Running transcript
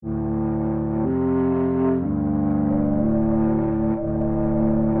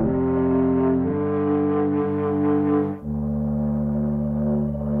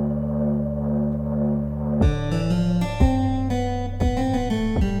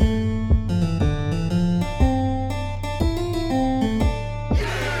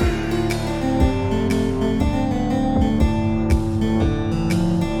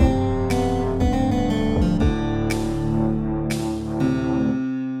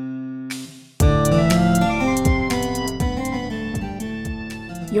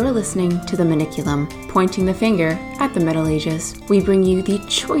You're listening to The Maniculum, pointing the finger at the Middle Ages. We bring you the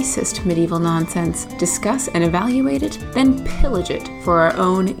choicest medieval nonsense, discuss and evaluate it, then pillage it for our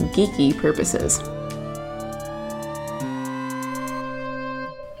own geeky purposes.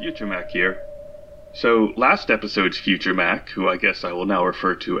 Future Mac here. So, last episode's Future Mac, who I guess I will now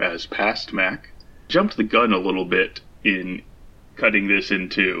refer to as Past Mac, jumped the gun a little bit in cutting this in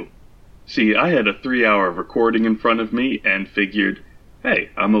two. See, I had a 3-hour recording in front of me and figured,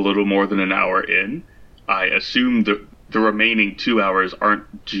 hey, I'm a little more than an hour in. I assume the remaining 2 hours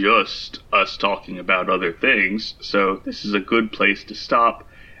aren't just us talking about other things, so this is a good place to stop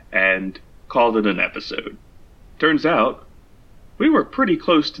and call it an episode. Turns out, we were pretty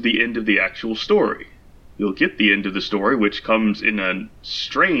close to the end of the actual story. You'll get the end of the story, which comes in a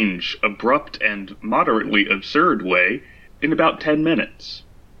strange, abrupt, and moderately absurd way in about 10 minutes.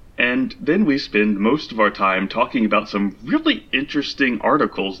 And then we spend most of our time talking about some really interesting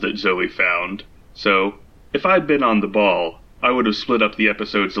articles that Zoe found. So, if I'd been on the ball, I would have split up the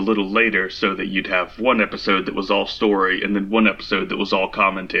episodes a little later so that you'd have one episode that was all story and then one episode that was all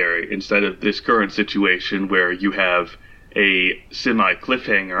commentary, instead of this current situation where you have a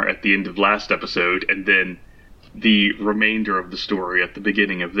semi-cliffhanger at the end of last episode and then the remainder of the story at the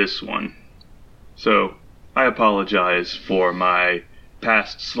beginning of this one. So, I apologize for my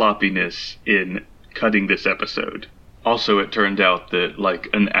past sloppiness in cutting this episode. Also, it turned out that like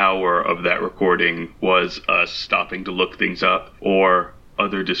an hour of that recording was us stopping to look things up or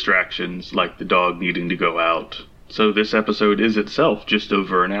other distractions like the dog needing to go out. So this episode is itself just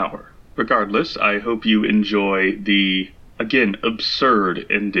over an hour. Regardless, I hope you enjoy the, again, absurd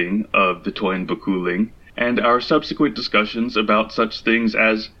ending of the Tain Bo Cuailnge and our subsequent discussions about such things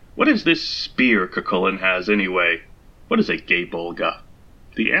as, what is this spear Cuchulainn has anyway? What is a gay bolga?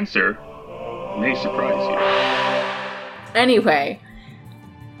 The answer may surprise you. Anyway,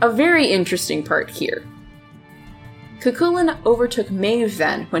 a very interesting part here. Cuchulainn overtook Maeb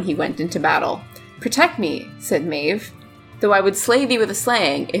then when he went into battle. "Protect me," said Maeb, "though I would slay thee with a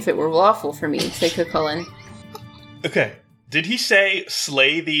slaying, if it were lawful for me," said Cuchulainn. Okay, did he say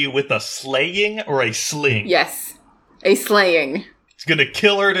slay thee with a slaying or a sling? Yes, a slaying. He's gonna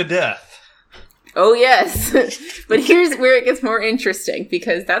kill her to death. Oh, yes. But here's where it gets more interesting,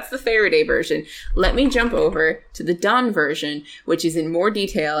 because that's the Faraday version. Let me jump over to the Donn version, which is in more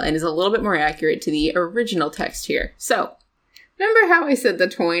detail and is a little bit more accurate to the original text here. So, remember how I said the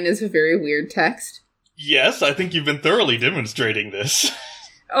Tain is a very weird text? Yes, I think you've been thoroughly demonstrating this.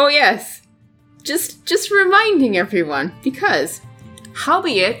 Oh, yes. Just reminding everyone, because,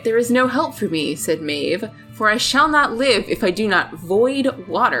 "Howbeit there is no help for me," said Maeb, "for I shall not live if I do not void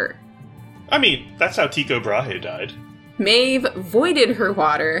water." I mean, that's how Tycho Brahe died. Maeb voided her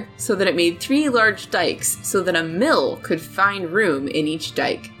water so that it made 3 large dikes so that a mill could find room in each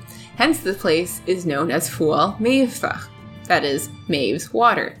dike. Hence the place is known as Fual Maebfach, that is, Maeb's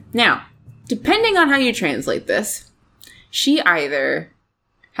water. Now, depending on how you translate this, she either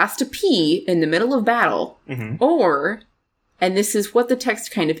has to pee in the middle of battle, or, and this is what the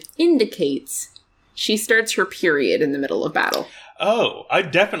text kind of indicates, she starts her period in the middle of battle. Oh, I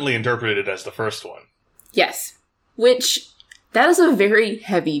definitely interpreted it as the first one. Yes. Which, that is a very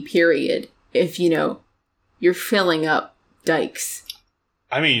heavy period if, you're filling up dikes.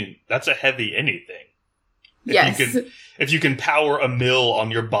 I mean, that's a heavy anything. Yes. If you can power a mill on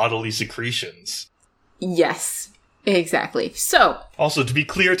your bodily secretions. Yes, exactly. So. Also, to be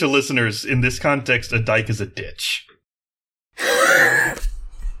clear to listeners, in this context, a dike is a ditch.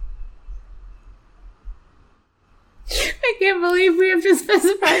 I can't believe we have to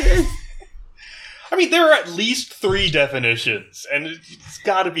specify this. I mean, there are at least 3 definitions, and it's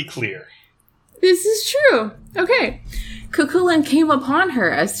gotta be clear. This is true. Okay. Cuchulainn came upon her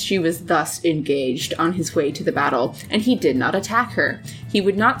as she was thus engaged on his way to the battle, and he did not attack her. He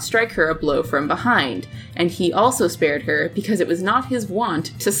would not strike her a blow from behind, and he also spared her because it was not his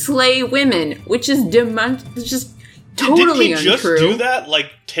wont to slay women, which is just totally untrue. Didn't he just do that,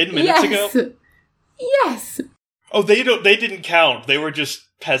 10 minutes ago? Yes. Oh, they didn't count. They were just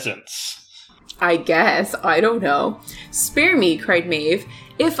peasants. I guess. I don't know. "Spare me," cried Maeb.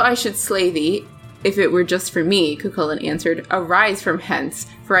 "If I should slay thee, if it were just for me," Cuchulainn answered, "arise from hence,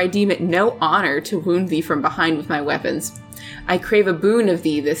 for I deem it no honor to wound thee from behind with my weapons." "I crave a boon of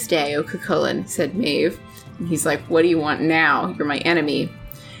thee this day, O Cuchulainn," said Maeb. And he's like, "What do you want now? You're my enemy."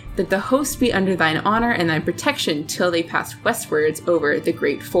 "That the host be under thine honor and thine protection till they pass westwards over the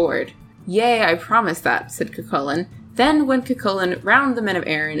great ford." "Yea, I promise that," said Cuchulainn. Then went Cuchulainn round the men of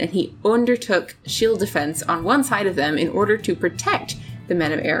Erin, and he undertook shield defense on one side of them in order to protect the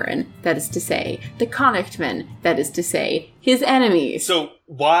men of Erin, that is to say, the Connachtmen, that is to say, his enemies. So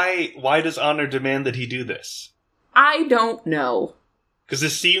why does Honor demand that he do this? I don't know. Because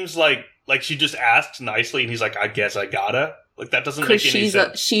this seems like she just asked nicely, and he's like, I guess I gotta. Like, that doesn't make any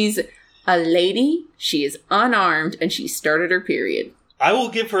sense. She's a lady, she is unarmed, and she started her period. I will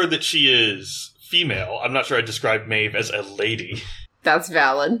give her that she is female. I'm not sure I'd describe Maeve as a lady. That's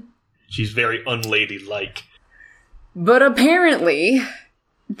valid. She's very unladylike. But apparently,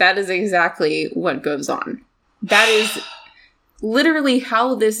 that is exactly what goes on. That is literally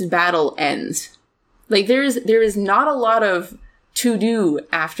how this battle ends. Like, there is not a lot of to-do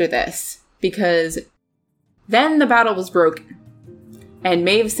after this, because then the battle was broken. And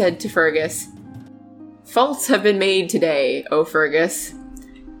Maeve said to Fergus, "Faults have been made today, O Fergus."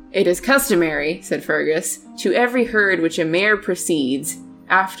 "It is customary," said Fergus, "to every herd which a mare precedes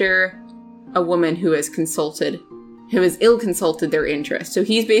after a woman who has ill-consulted their interest." So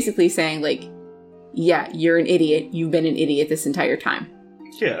he's basically saying, like, yeah, you're an idiot. You've been an idiot this entire time.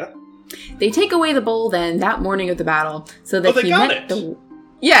 Yeah. They take away the bull then that morning of the battle, so that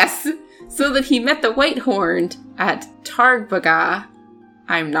so that he met the White-Horned at Targbaga.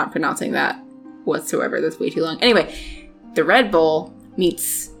 I'm not pronouncing that whatsoever. That's way too long. Anyway, the red bull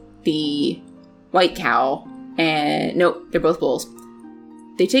meets the white cow, and no, they're both bulls.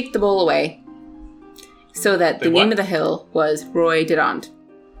 They take the bull away, so that the name of the hill was Roy Dedant.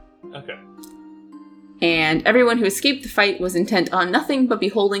 Okay. And everyone who escaped the fight was intent on nothing but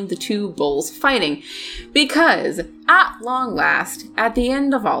beholding the two bulls fighting. Because, at long last, at the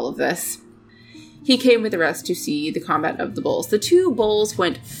end of all of this, he came with the rest to see the combat of the bulls. The two bulls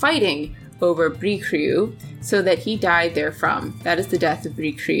went fighting over Bricriu, so that he died therefrom. That is the death of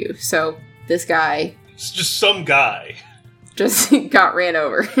Bricriu. So, this guy... It's just some guy. Just got ran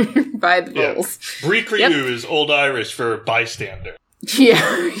over by the bulls. Yeah. Bricriu is Old Irish for bystander. Yeah.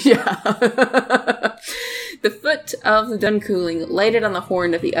 The foot of the Dun Cuailnge lighted on the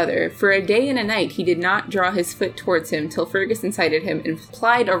horn of the other. For a day and a night he did not draw his foot towards him, till Fergus incited him and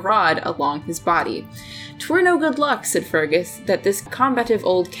plied a rod along his body. "'Twere no good luck," said Fergus, "that this combative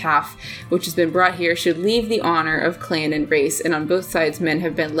old calf, which has been brought here, should leave the honour of clan and race, and on both sides men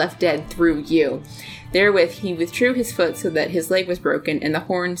have been left dead through you." Therewith he withdrew his foot so that his leg was broken, and the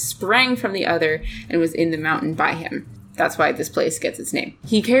horn sprang from the other and was in the mountain by him. That's why this place gets its name.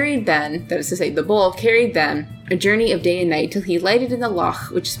 He carried then, that is to say, the bull carried then, a journey of day and night till he lighted in the loch,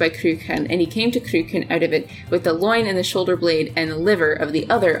 which is by Cruachan, and he came to Cruachan out of it with the loin and the shoulder blade and the liver of the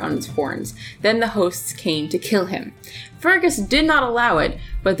other on its horns. Then the hosts came to kill him. Fergus did not allow it,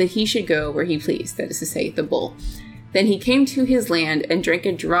 but that he should go where he pleased, that is to say, the bull. Then he came to his land and drank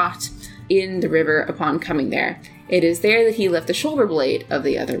a draught in the river upon coming there. It is there that he left the shoulder blade of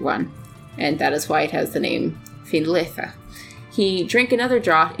the other one, and that is why it has the name Finletha. He drank another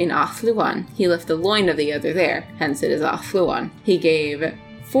draught in Athluan. He left the loin of the other there, hence it is Athluan. He gave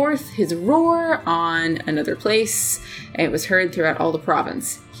forth his roar on another place, and it was heard throughout all the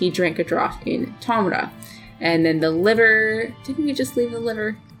province. He drank a draught in Tomra. And then the liver... Didn't we just leave the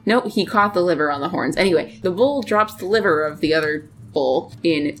liver? No, he caught the liver on the horns. Anyway, the bull drops the liver of the other bull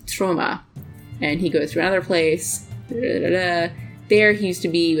in Troma. And he goes to another place. There he used to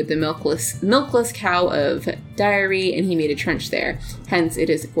be with the milkless cow of Diary, and he made a trench there. Hence it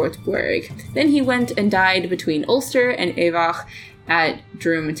is Fort Buerig. Then he went and died between Ulster and Avach at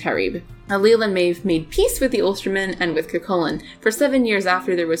Drum Tarib. Alil and Maeve made peace with the Ulstermen and with Cuchulainn. For 7 years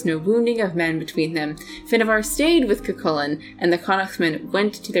after there was no wounding of men between them. Finnevar stayed with Cuchulainn, and the Connachtmen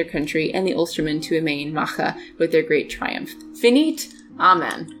went to their country, and the Ulstermen to Emain Macha with their great triumph. Finite.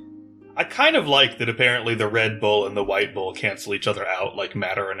 Amen. I kind of like that apparently the Red Bull and the White Bull cancel each other out like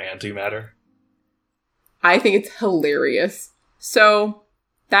matter and antimatter. I think it's hilarious. So,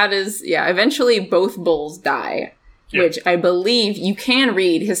 that is, eventually both bulls die. Yep. Which I believe you can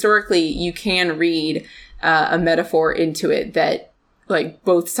read, historically, you can read a metaphor into it that, like,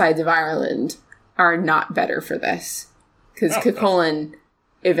 both sides of Ireland are not better for this. Because Cuchulainn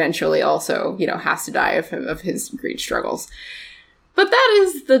eventually also, has to die of his great struggles. But that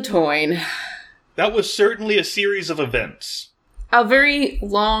is the Tain. That was certainly a series of events. A very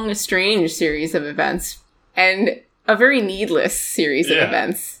long, strange series of events. And a very needless series of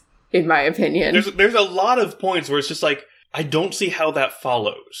events, in my opinion. There's a lot of points where it's just like, I don't see how that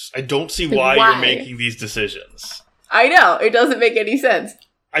follows. I don't see why you're making these decisions. I know, it doesn't make any sense.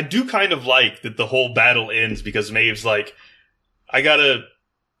 I do kind of like that the whole battle ends because Maeve's like, I gotta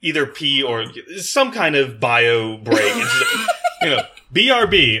either pee or some kind of bio break.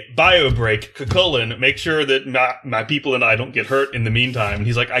 BRB, bio break, Cuchulainn, make sure that my people and I don't get hurt in the meantime. And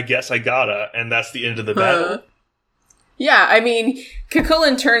he's like, I guess I gotta, and that's the end of the battle. Yeah, I mean,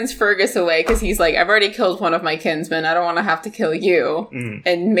 Cuchulainn turns Fergus away because he's like, I've already killed one of my kinsmen. I don't want to have to kill you.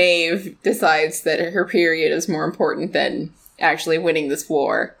 And Maeve decides that her period is more important than actually winning this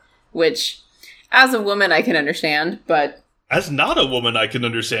war, which, as a woman, I can understand, but... As not a woman, I can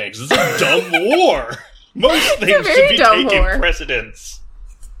understand, because it's a dumb war. Most things should be taking precedence.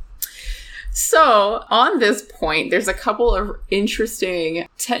 So, on this point, there's a couple of interesting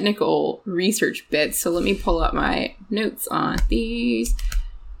technical research bits. So let me pull up my notes on these.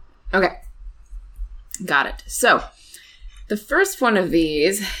 Okay. Got it. So, the first one of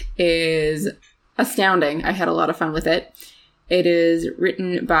these is astounding. I had a lot of fun with it. It is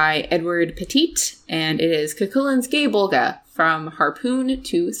written by Edward Petit, and it is Cuchulainn's Gay Bolga, from harpoon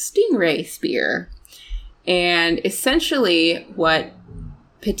to stingray spear. And essentially what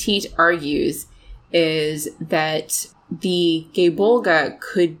Petit argues is that the Gaybolga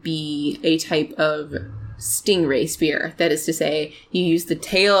could be a type of stingray spear. That is to say, you use the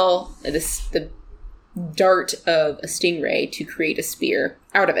tail, the dart of a stingray to create a spear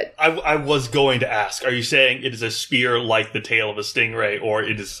out of it. I was going to ask, are you saying it is a spear like the tail of a stingray, or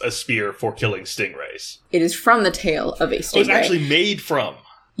it is a spear for killing stingrays? It is from the tail of a stingray. Oh, it's actually made from?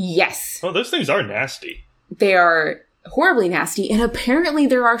 Yes. Oh, those things are nasty. They are horribly nasty, and apparently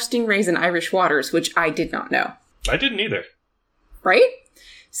there are stingrays in Irish waters, which I did not know. I didn't either. Right?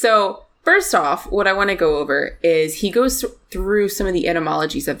 So, first off, what I want to go over is he goes through some of the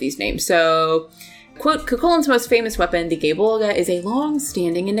etymologies of these names. So, quote, Cuchulainn's most famous weapon, the Gaybolga, is a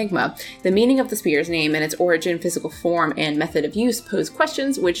long-standing enigma. The meaning of the spear's name and its origin, physical form, and method of use pose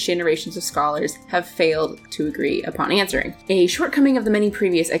questions which generations of scholars have failed to agree upon answering. A shortcoming of the many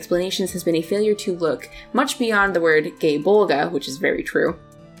previous explanations has been a failure to look much beyond the word Gaybolga, which is very true,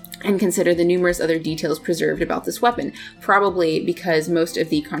 and consider the numerous other details preserved about this weapon, probably because most of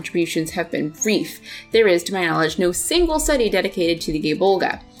the contributions have been brief. There is, to my knowledge, no single study dedicated to the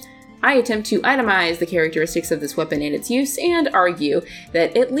Gaybolga. I attempt to itemize the characteristics of this weapon and its use, and argue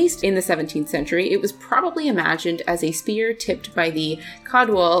that, at least in the 17th century, it was probably imagined as a spear tipped by the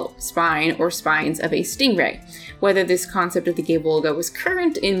caudal spine or spines of a stingray. Whether this concept of the Gaybolga was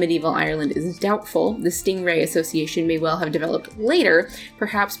current in medieval Ireland is doubtful. The stingray association may well have developed later,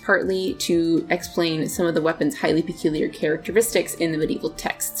 perhaps partly to explain some of the weapon's highly peculiar characteristics in the medieval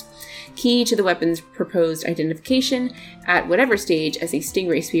texts. Key to the weapon's proposed identification, at whatever stage, as a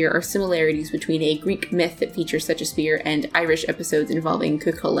stingray spear are similarities between a Greek myth that features such a spear and Irish episodes involving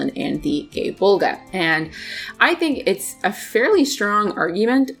Cuchulainn and the Gaybolga. And I think it's a fairly strong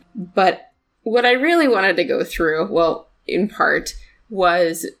argument, but what I really wanted to go through, well, in part,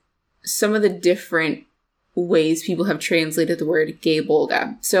 was some of the different ways people have translated the word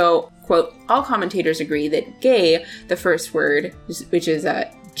Gaybolga. So, quote, all commentators agree that gay, the first word, which is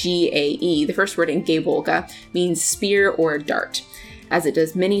G-A-E, the first word in Gaybolga, means spear or dart, as it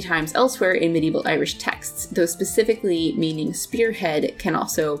does many times elsewhere in medieval Irish texts, though specifically meaning spearhead can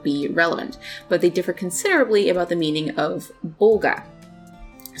also be relevant, but they differ considerably about the meaning of bolga.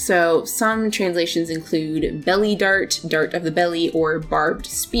 So some translations include belly dart, dart of the belly, or barbed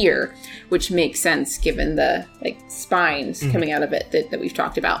spear, which makes sense given the spines coming out of it that we've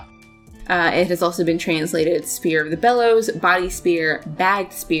talked about. It has also been translated spear of the bellows, body spear,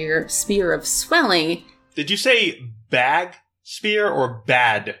 bagged spear, spear of swelling. Did you say bag spear or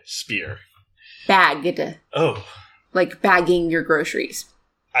bad spear? Bagged. Oh. Like bagging your groceries.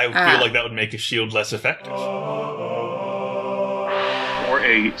 I feel like that would make a shield less effective. Or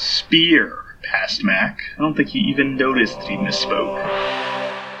a spear, past Mac. I don't think he even noticed that he misspoke.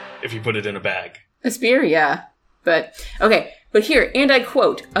 If you put it in a bag. A spear, yeah. But, okay. But here, and I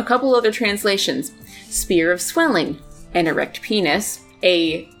quote, a couple other translations. Spear of swelling, an erect penis,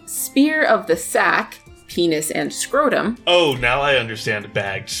 a spear of the sack, penis and scrotum. Oh, now I understand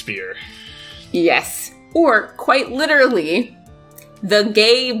bagged spear. Yes. Or, quite literally, the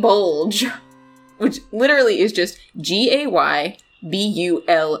gay bulge, which literally is just G-A-Y-B-U-L-G.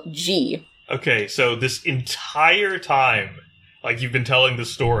 Okay, so this entire time, you've been telling the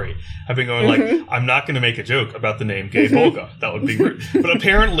story, I've been going I'm not going to make a joke about the name Gaybolga. That would be rude. But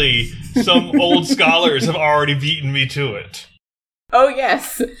apparently, some old scholars have already beaten me to it. Oh,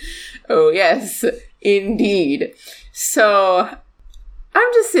 yes. Oh, yes. Indeed. So,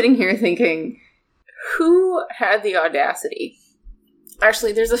 I'm just sitting here thinking, who had the audacity?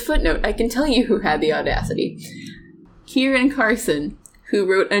 Actually, there's a footnote. I can tell you who had the audacity. Kieran Carson, who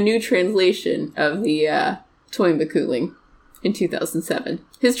wrote a new translation of the Tain Bo Cuailnge in 2007.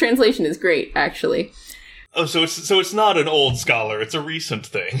 His translation is great, actually. Oh, so it's not an old scholar, it's a recent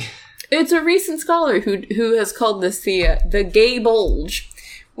thing. It's a recent scholar who has called this the gay bulge,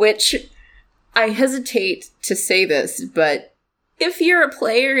 which I hesitate to say this, but if you're a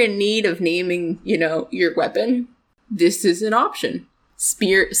player in need of naming, your weapon, this is an option.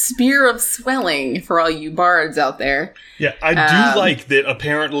 Spear of Swelling for all you bards out there. Yeah, I do like that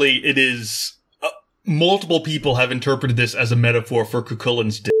apparently it is... multiple people have interpreted this as a metaphor for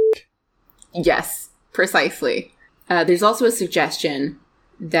Cuchulain's dick. Yes, precisely. There's also a suggestion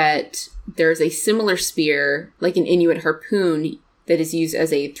that there's a similar spear, like an Inuit harpoon, that is used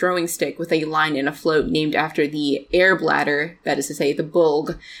as a throwing stick with a line and a float named after the air bladder, that is to say, the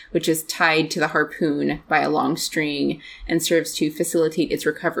bulg, which is tied to the harpoon by a long string and serves to facilitate its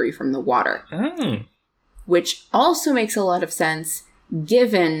recovery from the water. Oh. Which also makes a lot of sense,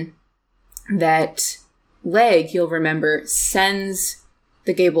 given that Leg, you'll remember, sends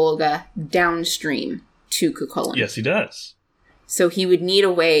the Gaebolga downstream to Cuchulainn. Yes, he does. So he would need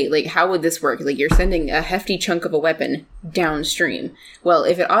a way, like, how would this work? Like, you're sending a hefty chunk of a weapon downstream. Well,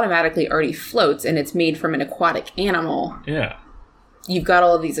 if it automatically already floats and it's made from an aquatic animal, yeah, you've got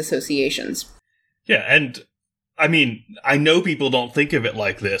all of these associations. Yeah, and, I mean, I know people don't think of it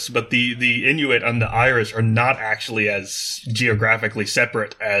like this, but the Inuit and the Irish are not actually as geographically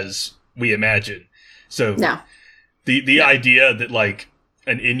separate as we imagine. So, no. The idea that, like,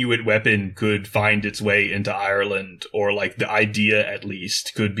 an Inuit weapon could find its way into Ireland, or, like, the idea, at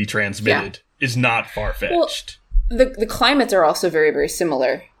least, could be transmitted, is not far-fetched. Well, the climates are also very, very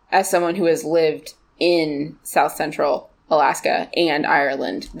similar. As someone who has lived in South Central Alaska and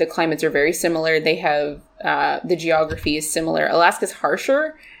Ireland, the climates are very similar. They have, the geography is similar. Alaska's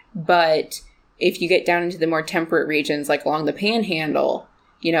harsher, but if you get down into the more temperate regions, like along the Panhandle,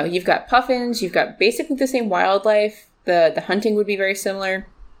 you've got puffins, you've got basically the same wildlife. The hunting would be very similar.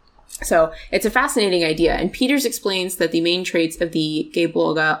 So it's a fascinating idea. And Peters explains that the main traits of the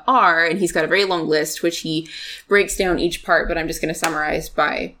Gaebolga are, and he's got a very long list, which he breaks down each part, but I'm just going to summarize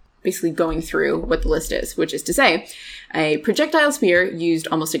by basically going through what the list is, which is to say, a projectile spear used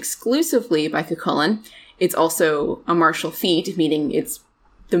almost exclusively by Cuchulainn. It's also a martial feat, meaning it's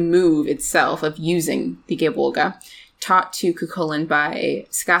the move itself of using the Gaebolga, taught to Cuchulainn by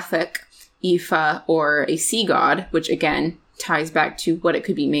Scathach, Aoife, or a sea god, which again ties back to what it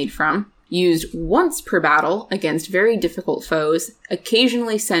could be made from. Used once per battle against very difficult foes,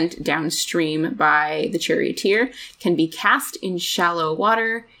 occasionally sent downstream by the charioteer, can be cast in shallow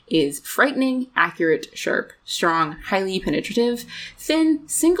water, is frightening, accurate, sharp, strong, highly penetrative, thin,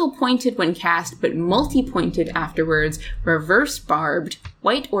 single-pointed when cast, but multi-pointed afterwards, reverse barbed,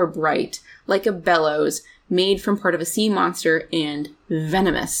 white or bright, like a bellows, made from part of a sea monster, and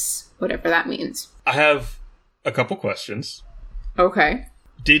venomous. Whatever that means. I have a couple questions. Okay.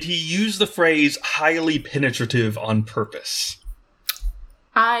 Did he use the phrase highly penetrative on purpose?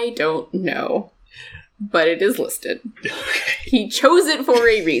 I don't know. But it is listed. Okay. He chose it for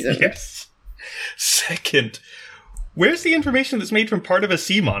a reason. Yes. Second, where's the information that's made from part of a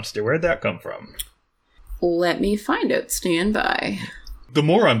sea monster? Where'd that come from? Let me find it. Stand by. The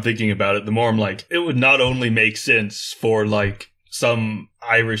more I'm thinking about it, the more I'm like, it would not only make sense for, like, some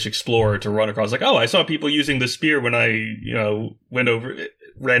Irish explorer to run across, like, oh, I saw people using the spear when I,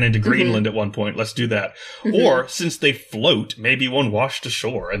 ran into Greenland at one point. Let's do that. Mm-hmm. Or, since they float, maybe one washed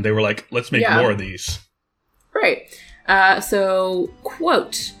ashore and they were like, let's make more of these. Right. So,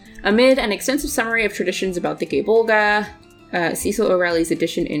 quote, amid an extensive summary of traditions about the Gaebolga, Cecil O'Reilly's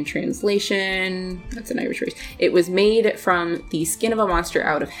edition in translation, that's an Irish phrase, it was made from the skin of a monster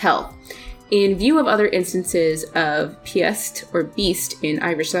out of hell. In view of other instances of Piest or beast in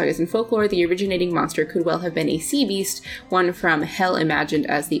Irish sagas and folklore, the originating monster could well have been a sea beast, one from hell imagined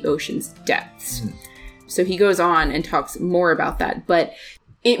as the ocean's depths. Mm. So he goes on and talks more about that, but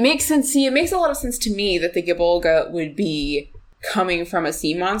it makes sense. See, it makes a lot of sense to me that the Gaebolga would be coming from a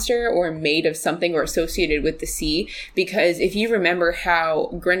sea monster or made of something or associated with the sea, because if you remember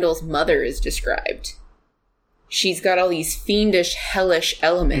how Grendel's mother is described, she's got all these fiendish, hellish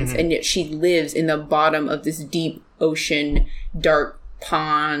elements, and yet she lives in the bottom of this deep ocean, dark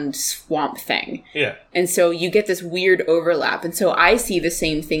pond, swamp thing. Yeah. And so you get this weird overlap. And so I see the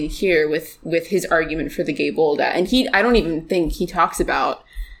same thing here with his argument for the Gaebolga. And I don't even think he talks about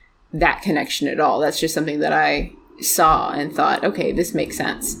that connection at all. That's just something that I saw and thought, okay, this makes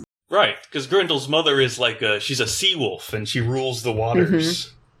sense. Right, because Grendel's mother is like she's a sea wolf and she rules the waters.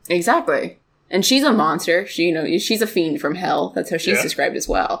 Mm-hmm. Exactly. And she's a monster. She's a fiend from hell. That's how she's described as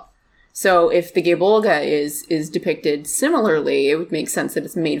well. So if the Gaebolga is depicted similarly, it would make sense that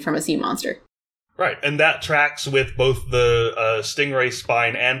it's made from a sea monster. Right, and that tracks with both the stingray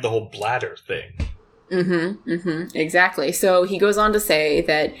spine and the whole bladder thing. Exactly. So he goes on to say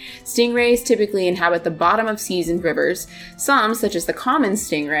that stingrays typically inhabit the bottom of seas and rivers. Some, such as the common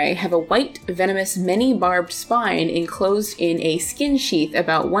stingray, have a white, venomous, many-barbed spine enclosed in a skin sheath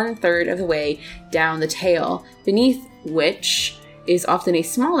about 1/3 of the way down the tail, beneath which is often a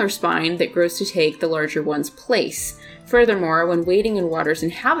smaller spine that grows to take the larger one's place. Furthermore, when wading in waters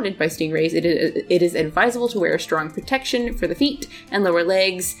inhabited by stingrays, it is advisable to wear strong protection for the feet and lower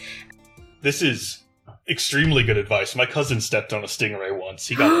legs. This is extremely good advice. My cousin stepped on a stingray once.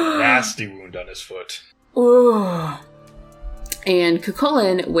 He got a nasty wound on his foot. Ooh. And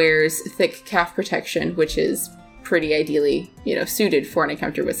Cuchulainn wears thick calf protection, which is pretty ideally, suited for an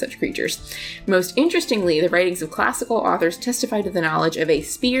encounter with such creatures. Most interestingly, the writings of classical authors testify to the knowledge of a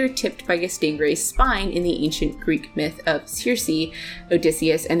spear tipped by a stingray's spine in the ancient Greek myth of Circe,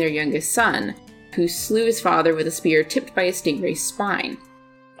 Odysseus, and their youngest son, who slew his father with a spear tipped by a stingray's spine.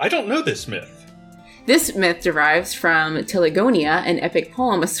 I don't know this myth. This myth derives from Telegonia, an epic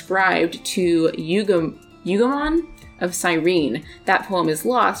poem ascribed to Eugamon of Cyrene. That poem is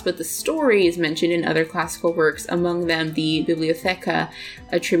lost, but the story is mentioned in other classical works, among them the Bibliotheca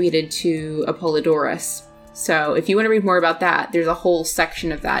attributed to Apollodorus. So if you want to read more about that, there's a whole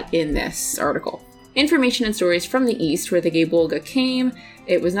section of that in this article. Information and stories from the east, where the Gaebolga came.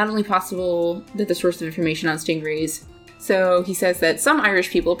 It was not only possible that the source of information on stingrays. So he says that some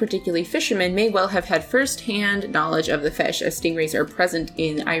Irish people, particularly fishermen, may well have had first-hand knowledge of the fish, as stingrays are present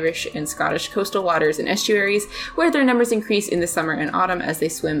in Irish and Scottish coastal waters and estuaries, where their numbers increase in the summer and autumn as they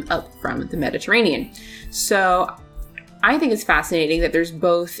swim up from the Mediterranean. So I think it's fascinating that there's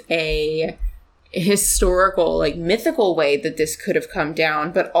both a historical, mythical way that this could have come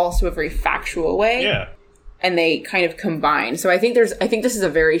down, but also a very factual way. Yeah. And they kind of combine. So I think this is a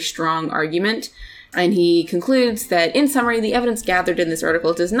very strong argument. And he concludes that, in summary, the evidence gathered in this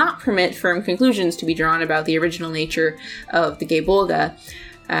article does not permit firm conclusions to be drawn about the original nature of the Gaebolga.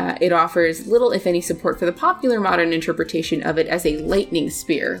 It offers little, if any, support for the popular modern interpretation of it as a lightning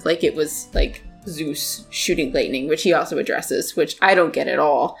spear, like it was like Zeus shooting lightning, which he also addresses, which I don't get at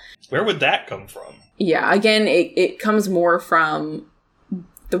all. Where would that come from? Yeah, again, it comes more from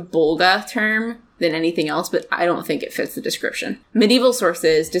the Bolga term than anything else, but I don't think it fits the description. Medieval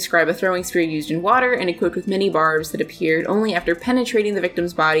sources describe a throwing spear used in water and equipped with many barbs that appeared only after penetrating the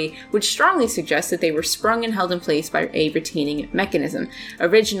victim's body, which strongly suggests that they were sprung and held in place by a retaining mechanism.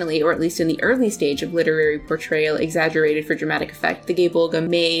 Originally, or at least in the early stage of literary portrayal exaggerated for dramatic effect, the Gaebolga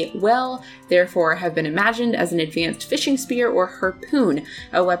may well, therefore, have been imagined as an advanced fishing spear or harpoon,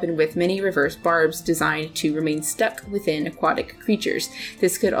 a weapon with many reverse barbs designed to remain stuck within aquatic creatures.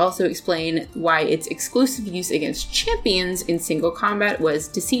 This could also explain why its exclusive use against champions in single combat was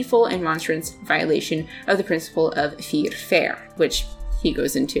deceitful and monstrous violation of the principle of fir fair, which he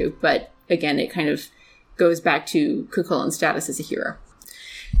goes into, but again, it kind of goes back to Cuchulainn's status as a hero.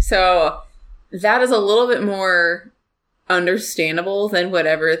 So that is a little bit more understandable than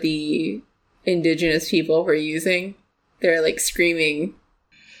whatever the indigenous people were using. They're screaming,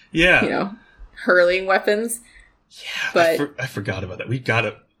 hurling weapons. Yeah, but I forgot about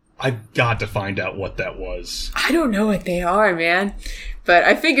that. I've got to find out what that was. I don't know what they are, man. But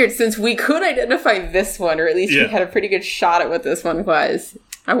I figured since we could identify this one, or at least we had a pretty good shot at what this one was,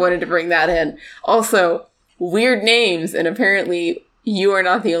 I wanted to bring that in. Also, weird names, and apparently you are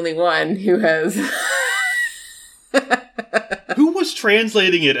not the only one who has... Who was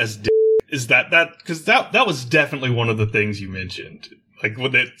translating it as is that because that was definitely one of the things you mentioned.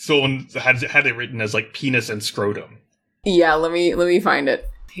 When someone had it written as penis and scrotum. Yeah, let me find it.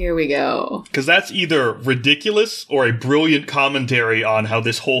 Here we go. Because that's either ridiculous or a brilliant commentary on how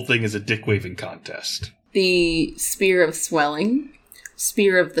this whole thing is a dick-waving contest. The Spear of Swelling,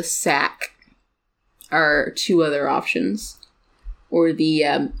 Spear of the Sack are two other options. Or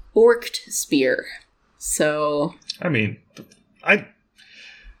the Orked Spear. So... I mean, I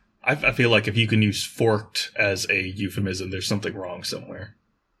feel like if you can use forked as a euphemism, there's something wrong somewhere.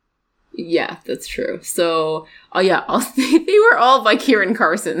 Yeah, that's true. So, they were all by Kieran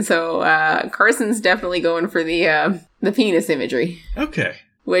Carson. So, Carson's definitely going for the penis imagery. Okay.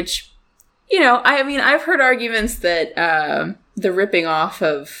 Which, I've heard arguments that the ripping off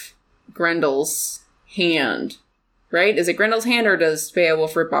of Grendel's hand, right? Is it Grendel's hand, or does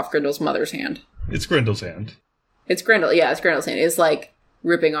Beowulf rip off Grendel's mother's hand? It's Grendel's hand. It's Grendel. Yeah, it's Grendel's hand. It's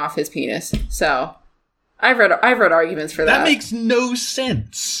ripping off his penis. So, I've read arguments for that. That makes no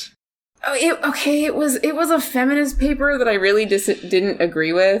sense. Oh, it was a feminist paper that I really didn't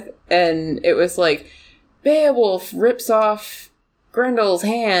agree with, and it was Beowulf rips off Grendel's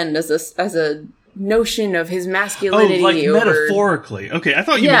hand as a notion of his masculinity. Oh, like metaphorically. Okay, I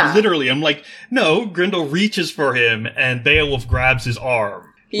thought you meant literally. I'm like, no, Grendel reaches for him and Beowulf grabs his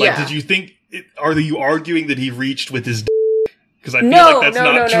arm. Like, did you think, are you arguing that he reached with his because I feel like that's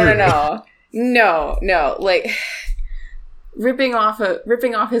not true. No. Like, ripping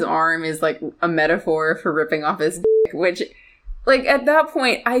off his arm is like a metaphor for ripping off his dick, which, like, at that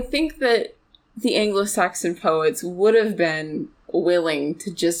point, I think that the Anglo-Saxon poets would have been willing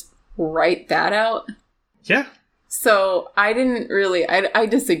to just write that out. Yeah. So I didn't really, I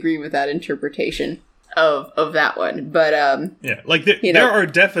disagree with that interpretation of that one. But, yeah, like there are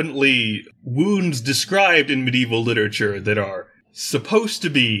definitely wounds described in medieval literature that are supposed to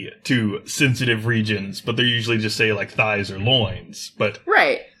be to sensitive regions, but they're usually just say like thighs or loins. But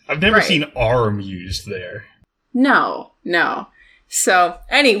I've never seen arm used there. No. So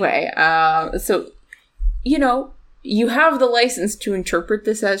anyway, you have the license to interpret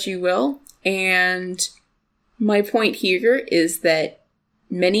this as you will, and my point here is that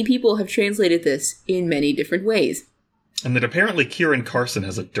many people have translated this in many different ways. And that apparently Kieran Carson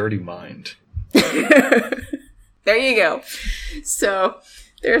has a dirty mind. There you go. So,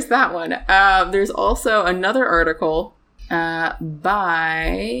 there's that one. There's also another article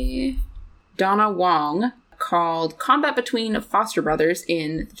by Donna Wong called Combat Between Foster Brothers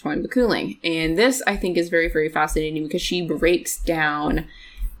in the Tain Bo Cuailnge. And this, I think, is very, very fascinating because she breaks down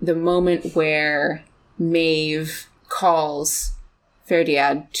the moment where Maeve calls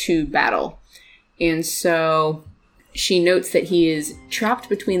Ferdiad to battle. And so she notes that he is trapped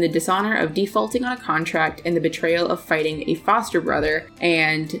between the dishonor of defaulting on a contract and the betrayal of fighting a foster brother.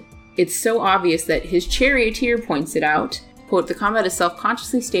 And it's so obvious that his charioteer points it out. Quote, the combat is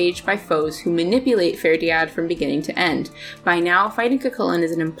self-consciously staged by foes who manipulate Ferdiad from beginning to end. By now, fighting Cuchulainn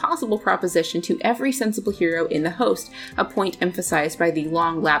is an impossible proposition to every sensible hero in the host, a point emphasized by the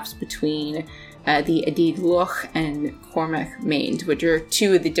long lapse between the Adid Luch and Cormac Main, which are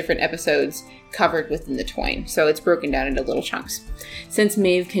two of the different episodes covered within the Tain. So it's broken down into little chunks. Since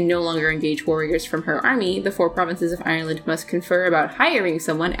Maeve can no longer engage warriors from her army, the 4 provinces of Ireland must confer about hiring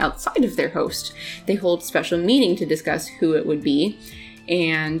someone outside of their host. They hold special meeting to discuss who it would be,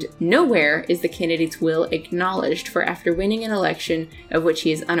 and nowhere is the candidate's will acknowledged, for after winning an election of which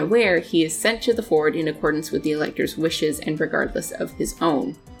he is unaware, he is sent to the ford in accordance with the elector's wishes and regardless of his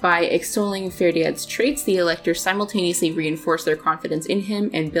own. By extolling Ferdiad's traits, the electors simultaneously reinforce their confidence in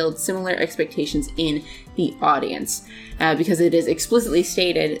him and build similar expectations in the audience. Because it is explicitly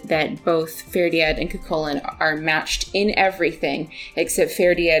stated that both Ferdiad and Cuchulainn are matched in everything, except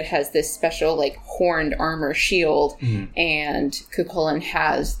Ferdiad has this special, like, horned armor shield, and Cuchulainn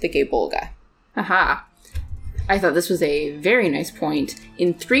has the Gebolga. Aha. I thought this was a very nice point.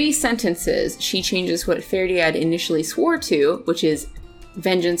 In 3 sentences, she changes what Ferdiad initially swore to, which is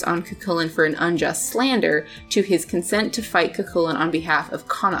vengeance on Cuchulainn for an unjust slander, to his consent to fight Cuchulainn on behalf of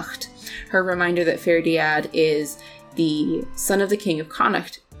Connacht. Her reminder that Ferdiad is the son of the king of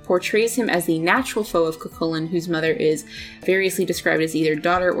Connacht portrays him as the natural foe of Cuchulainn, whose mother is variously described as either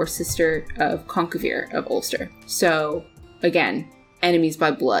daughter or sister of Conchover of Ulster. So, again, enemies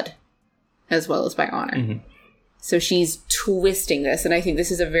by blood, as well as by honor. So she's twisting this, and I think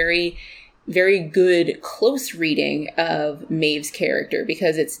this is a very, very good close reading of Maeve's character,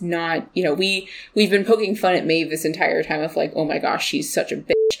 because it's not, we've been poking fun at Maeve this entire time of like, oh my gosh, she's such a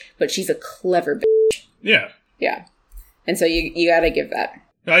bitch, but she's a clever bitch. Yeah. And so you gotta give that.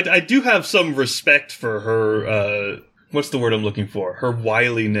 I do have some respect for her, what's the word I'm looking for? Her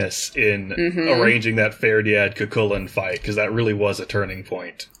wiliness in arranging that Ferdiad Cuchulainn fight, because that really was a turning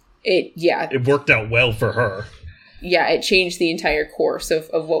point. It worked out well for her. Yeah, it changed the entire course of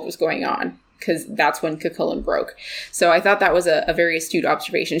what was going on, because that's when Cuchulainn broke. So I thought that was a very astute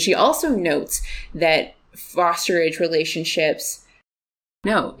observation. She also notes that fosterage relationships...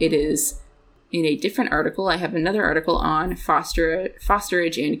 No, it is in a different article. I have another article on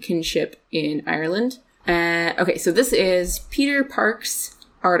fosterage and kinship in Ireland. Okay, so this is Peter Park's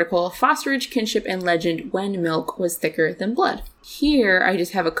article, Fosterage, Kinship, and Legend When Milk Was Thicker Than Blood. Here, I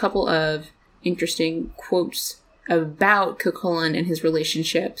just have a couple of interesting quotes about Cuchulainn and his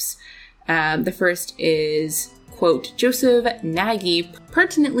relationships. The first is, quote, Joseph Nagy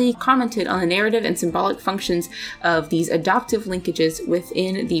pertinently commented on the narrative and symbolic functions of these adoptive linkages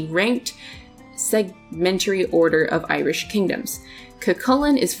within the ranked segmentary order of Irish kingdoms.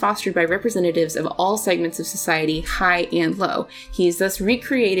 Cuchulainn is fostered by representatives of all segments of society, high and low. He is thus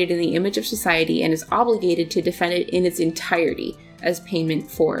recreated in the image of society and is obligated to defend it in its entirety as payment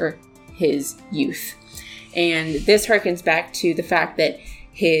for his youth. And this harkens back to the fact that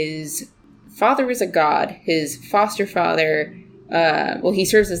his father is a god, his foster father, he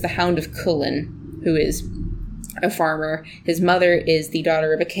serves as the Hound of Cuchulainn, who is a farmer. His mother is the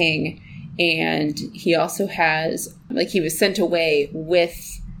daughter of a king, and he also has, like, he was sent away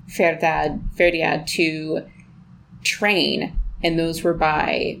with Ferdiad to train, and those were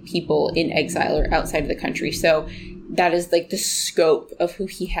by people in exile or outside of the country. So that is like the scope of who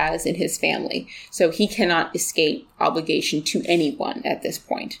he has in his family. So he cannot escape obligation to anyone at this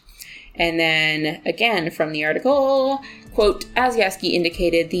point. And then, again, from the article, quote, as Yaski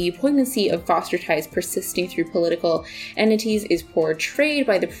indicated, the poignancy of foster ties persisting through political entities is portrayed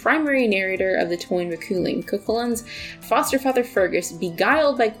by the primary narrator of the Tain Bo Cuailnge. Cuchulain's foster father Fergus,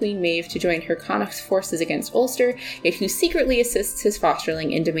 beguiled by Queen Maeb to join her Connacht forces against Ulster, yet who secretly assists his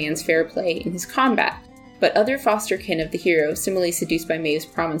fosterling and demands fair play in his combat. But other foster kin of the hero, similarly seduced by Maeb's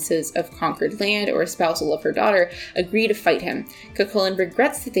promises of conquered land or espousal of her daughter, agree to fight him. Cuchulainn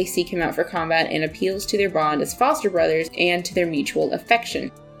regrets that they seek him out for combat and appeals to their bond as foster brothers and to their mutual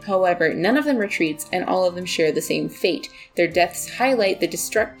affection. However, none of them retreats, and all of them share the same fate. Their deaths highlight the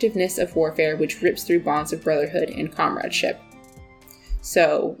destructiveness of warfare, which rips through bonds of brotherhood and comradeship.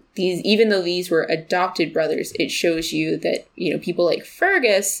 So, even though these were adopted brothers, it shows you that, people like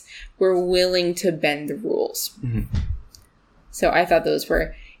Fergus were willing to bend the rules. Mm-hmm. So I thought those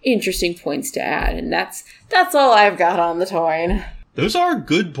were interesting points to add, and that's all I've got on the Tain. Those are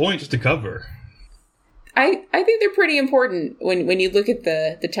good points to cover. I think they're pretty important when you look at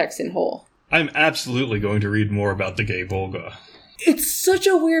the text in whole. I'm absolutely going to read more about the gay Volga. It's such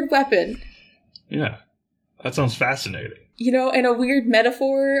a weird weapon. Yeah, that sounds fascinating. And a weird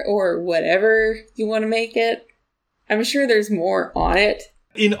metaphor, or whatever you want to make it. I'm sure there's more on it.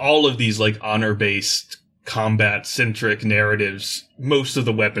 In all of these, honor-based, combat-centric narratives, most of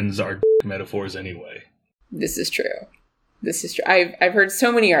the weapons are metaphors anyway. This is true. I've heard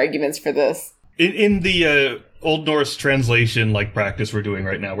so many arguments for this. In the Old Norse translation, practice we're doing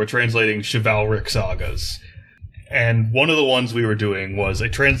right now, we're translating chivalric sagas. And one of the ones we were doing was a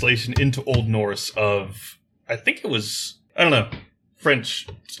translation into Old Norse of, I think it was, French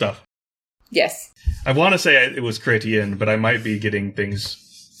stuff. Yes. I want to say it was Chrétien, but I might be getting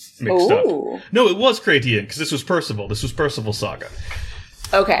things mixed up. No, it was Chrétien, because this was Percival. This was Percival's saga.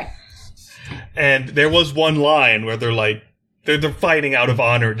 Okay. And there was one line where they're fighting out of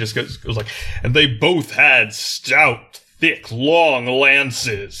honor. It just goes and they both had stout, thick, long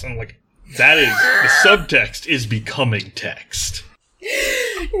lances. And that is, the subtext is becoming text.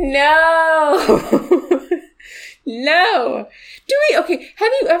 No! No! Have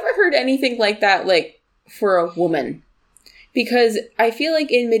you ever heard anything like that, for a woman? Because I feel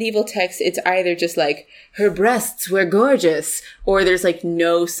like in medieval texts, it's either just her breasts were gorgeous, or there's I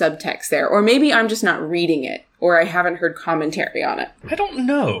no subtext there. Or maybe I'm just not reading it, or I haven't heard commentary on it. I don't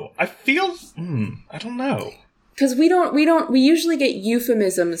know. I feel, I don't know. Because we usually get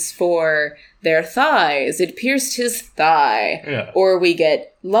euphemisms for their thighs. It pierced his thigh. Yeah. Or we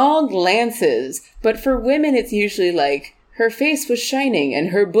get long lances. But for women, it's usually her face was shining and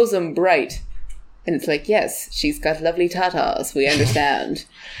her bosom bright. And it's yes, she's got lovely tatas, we understand.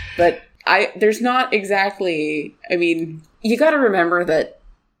 But there's not exactly, you gotta remember that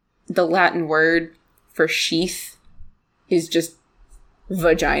the Latin word for sheath is just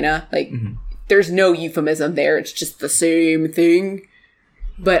vagina. Mm-hmm. There's no euphemism there, it's just the same thing.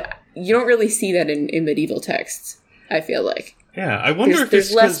 But you don't really see that in medieval texts, I feel like. Yeah, I wonder if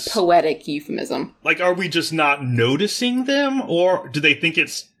there's less poetic euphemism. Are we just not noticing them, or do they think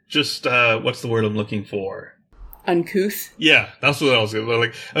it's just, what's the word I'm looking for? Uncouth? Yeah, that's what I was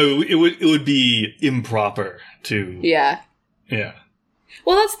going to it would be improper to... Yeah. Yeah.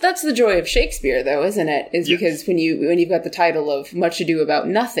 Well, that's the joy of Shakespeare, though, isn't it? Is yes. Because when you've got the title of Much Ado About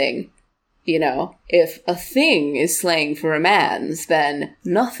Nothing, if a thing is slang for a man's, then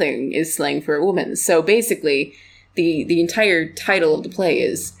nothing is slang for a woman's. So basically, the entire title of the play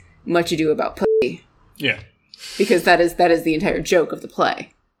is Much Ado About Pussy. Yeah. Because that is the entire joke of the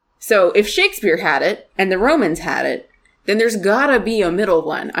play. So if Shakespeare had it, and the Romans had it, then there's gotta be a middle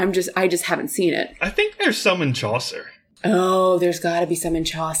one. I just haven't seen it. I think there's some in Chaucer. Oh, there's gotta be some in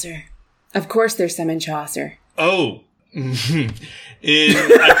Chaucer. Of course there's some in Chaucer. Oh.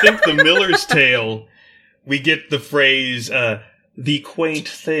 I think the Miller's Tale, we get the phrase, the quaint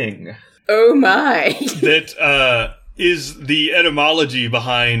thing. Oh my. That, is the etymology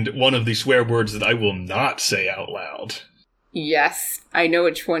behind one of the swear words that I will not say out loud. Yes. I know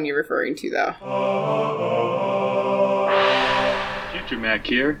which one you're referring to, though. Future Mac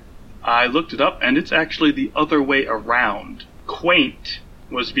here. I looked it up, and it's actually the other way around. Quaint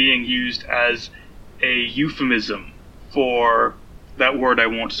was being used as a euphemism for that word I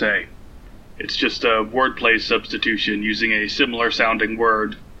won't say. It's just a wordplay substitution using a similar sounding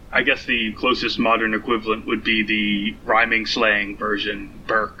word I guess the closest modern equivalent would be the rhyming slang version,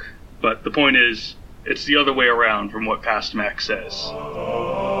 Burke. But the point is, it's the other way around from what Past Mac says.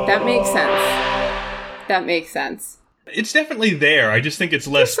 That makes sense. It's definitely there. I just think it's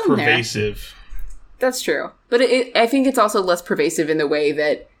less pervasive. That's true. But I think it's also less pervasive in the way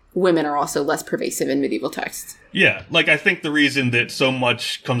that women are also less pervasive in medieval texts. Yeah, like I think the reason that so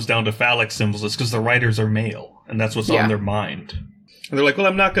much comes down to phallic symbols is because the writers are male, and that's what's on their mind. And they're like, well,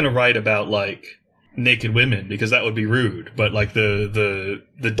 I'm not going to write about, like, naked women, because that would be rude, but, like, the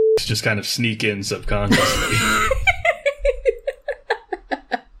dicks just kind of sneak in subconsciously.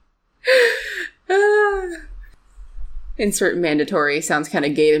 Insert mandatory sounds kind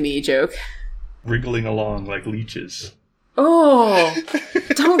of gay to me joke. Wriggling along like leeches. Oh,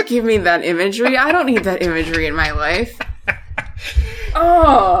 don't give me that imagery. I don't need that imagery in my life.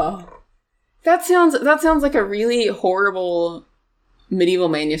 Oh, that sounds like a really horrible medieval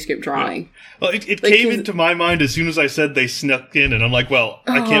manuscript drawing. Well, it came into my mind as soon as I said they snuck in, and I'm like, well,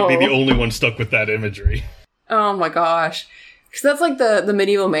 I can't be the only one stuck with that imagery. Oh my gosh. Because that's like the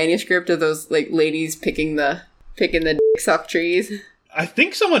medieval manuscript of those like ladies picking the dicks off trees. I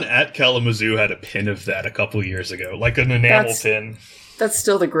think someone at Kalamazoo had a pin of that a couple years ago, like an enamel pin. That's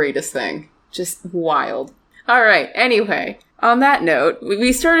still the greatest thing. Just wild. All right. Anyway, on that note,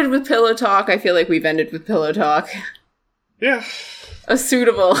 we started with pillow talk. I feel like we've ended with pillow talk. Yeah. A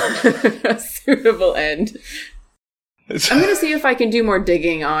suitable end. I'm going to see if I can do more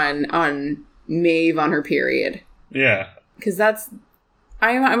digging on Maeve on her period. Yeah. Because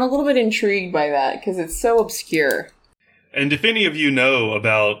I'm a little bit intrigued by that, because it's so obscure. And if any of you know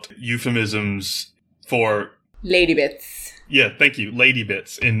about euphemisms for... lady bits. Yeah, thank you. Lady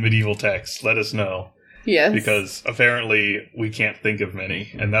bits in medieval texts, let us know. Yes. Because apparently we can't think of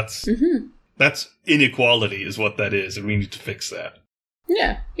many. And that's inequality is what that is, and we need to fix that.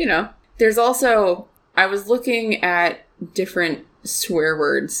 Yeah, There's also... I was looking at different swear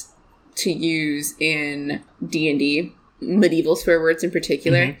words to use in D&D, medieval swear words in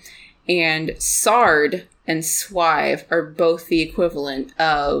particular, and sard and swive are both the equivalent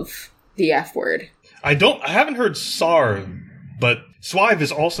of the F word. I haven't heard sar, but swive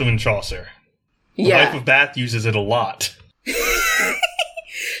is also in Chaucer. The Life of Bath uses it a lot.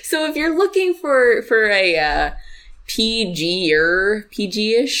 So if you're looking for a PG-ish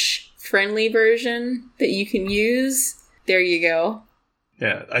friendly version that you can use, there you go.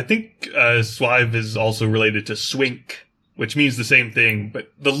 Yeah, I think swive is also related to swink, which means the same thing,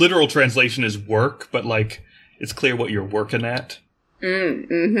 but the literal translation is work, but, like, it's clear what you're working at.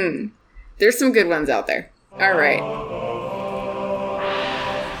 There's some good ones out there. All right.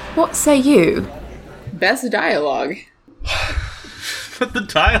 What say you? Best dialogue. But the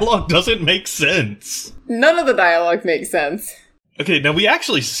dialogue doesn't make sense. None of the dialogue makes sense. Okay, now we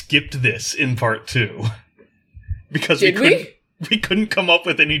actually skipped this in part 2. Because we couldn't come up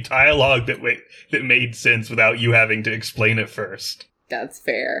with any dialogue that made sense without you having to explain it first. That's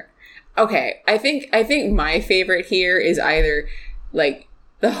fair. Okay, I think my favorite here is either like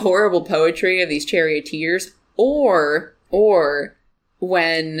the horrible poetry of these charioteers, or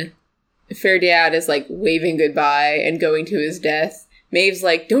when Ferdiad is like waving goodbye and going to his death. Maeve's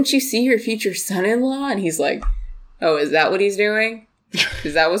like, "Don't you see your future son-in-law?" And he's like, "Oh, is that what he's doing?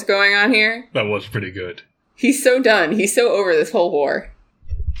 Is that what's going on here?" That was pretty good. He's so done. He's so over this whole war.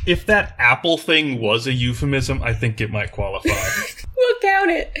 If that apple thing was a euphemism, I think it might qualify.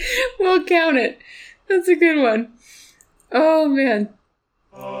 We'll count it. That's a good one. Oh, man.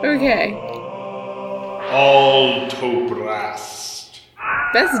 Okay. All Tobrast.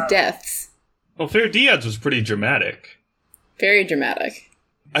 Best deaths. Well, Ferdiad's was pretty dramatic. Very dramatic.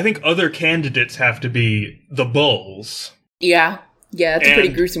 I think other candidates have to be the bulls. Yeah, that's a pretty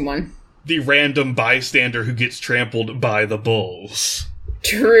gruesome one. The random bystander who gets trampled by the bulls.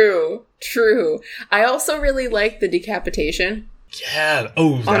 True. I also really like the decapitation. Yeah.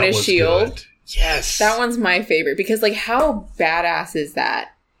 Oh, that on his was shield. Good. Yes. That one's my favorite because, like, how badass is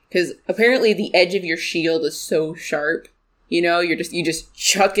that? Because apparently the edge of your shield is so sharp. You know, you just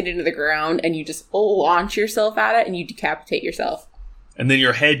chuck it into the ground and you just launch yourself at it and you decapitate yourself. And then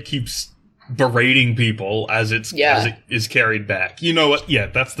your head keeps berating people as it is carried back. You know what? Yeah,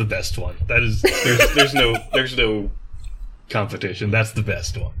 that's the best one. That is there's no competition. That's the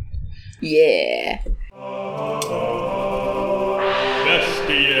best one. Yeah.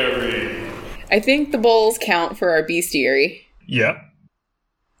 Bestiary. I think the bulls count for our bestiary. Yeah.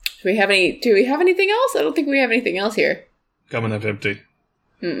 Do we have anything else? I don't think we have anything else here. Coming up empty.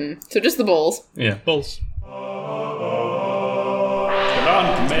 So just the bulls. Yeah, bulls.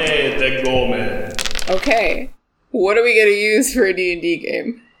 Okay. What are we going to use for a D&D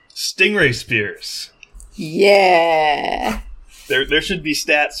game? Stingray spears. Yeah. There should be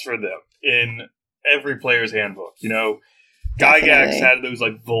stats for them in every player's handbook. You know, Gygax had those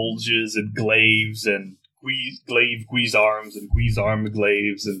like Volges and Glaives and Glaive Guisarms and Guisarm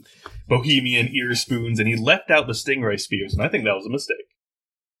Glaives and Bohemian Ear Spoons, and he left out the Stingray spears, and I think that was a mistake.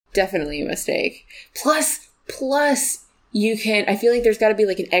 Definitely a mistake. Plus, you can, I feel like there's got to be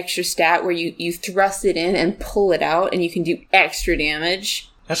like an extra stat where you thrust it in and pull it out, and you can do extra damage.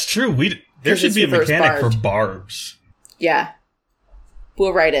 That's true. There should be a mechanic for barbs. Yeah.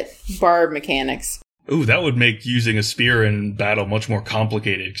 We'll write it. Barb mechanics. Ooh, that would make using a spear in battle much more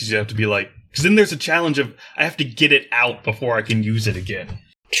complicated, because you have to be like, because then there's a challenge of, I have to get it out before I can use it again.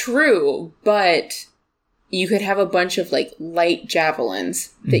 True, but you could have a bunch of like light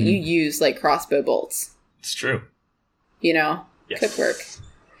javelins that you use like crossbow bolts. It's true. You know? Yes. Could work.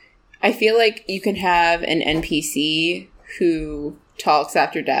 I feel like you can have an NPC who talks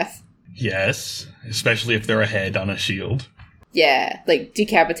after death. Yes, especially if they're a head on a shield. Yeah, like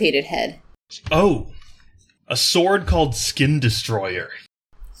decapitated head. Oh, a sword called Skin Destroyer.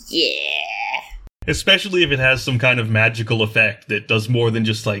 Yeah. Especially if it has some kind of magical effect that does more than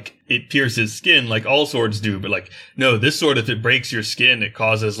just, like, it pierces skin like all swords do, but, like, no, this sword, if it breaks your skin, it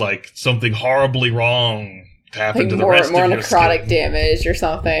causes, like, something horribly wrong to happen like to the rest of your skin. More necrotic damage or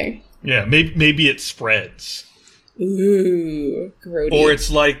something. Yeah, maybe it spreads. Ooh, grody. Or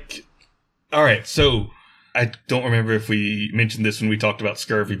it's like, alright, so, I don't remember if we mentioned this when we talked about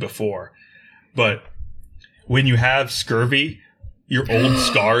scurvy before, but when you have scurvy, your old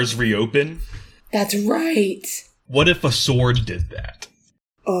scars reopen. That's right. What if a sword did that?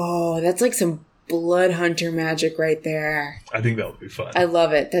 Oh, that's like some blood hunter magic right there. I think that would be fun. I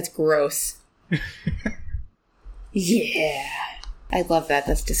love it. That's gross. Yeah. I love that.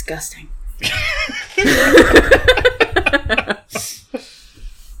 That's disgusting.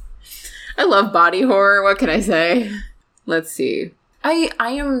 I love body horror. What can I say? Let's see. I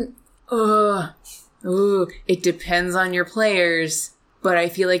am... it depends on your players. But I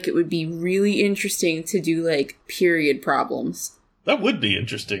feel like it would be really interesting to do, like, period problems. That would be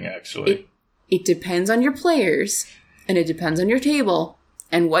interesting, actually. It depends on your players, and it depends on your table,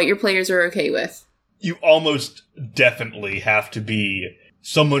 and what your players are okay with. You almost definitely have to be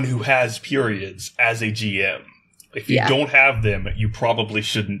someone who has periods as a GM. If you don't have them, you probably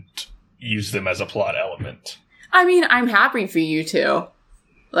shouldn't use them as a plot element. I mean, I'm happy for you to.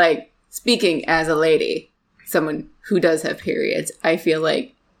 Like, speaking as a lady, someone who does have periods, I feel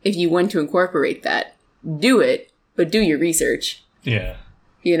like if you want to incorporate that, do it, but do your research. Yeah.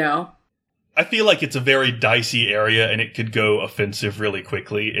 You know? I feel like it's a very dicey area, and it could go offensive really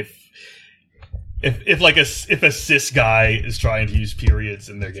quickly if a cis guy is trying to use periods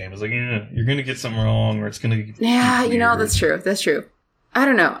in their game. It's like, you're gonna get something wrong, or it's gonna be you know, that's true. I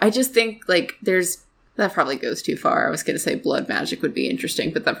don't know. I just think, like, that probably goes too far. I was gonna say blood magic would be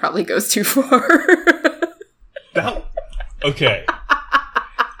interesting, but that probably goes too far. Okay.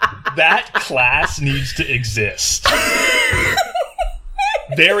 That class needs to exist.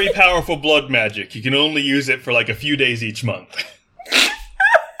 Very powerful blood magic. You can only use it for like a few days each month. That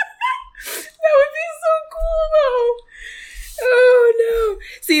would be so cool, though. Oh, no.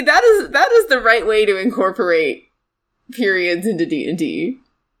 See, that is the right way to incorporate periods into D&D.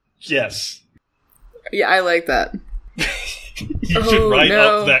 Yes. Yeah, I like that. You should write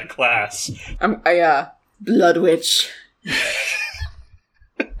up that class. Blood Witch.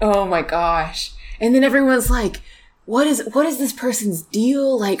 Oh my gosh. And then everyone's like, what is this person's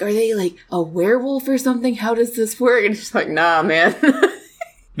deal? Like, are they like a werewolf or something? How does this work? And it's just like, nah, man.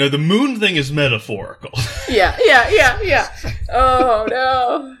 No, the moon thing is metaphorical. Yeah. Oh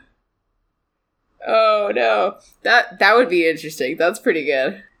no. That would be interesting. That's pretty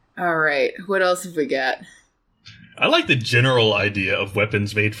good. All right. What else have we got? I like the general idea of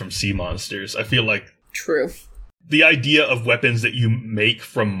weapons made from sea monsters. I feel like true. The idea of weapons that you make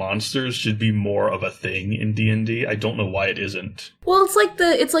from monsters should be more of a thing in D&D. I don't know why it isn't. Well, it's like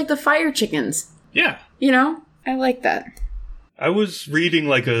the fire chickens. Yeah. You know? I like that. I was reading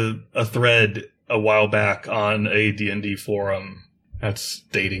like a thread a while back on a D&D forum. That's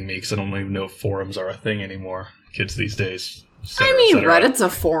dating me because I don't even know if forums are a thing anymore. Kids these days. I mean, Reddit's a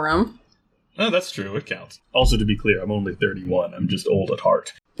forum. Oh, that's true. It counts. Also, to be clear, I'm only 31. I'm just old at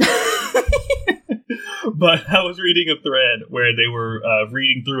heart. But I was reading a thread where they were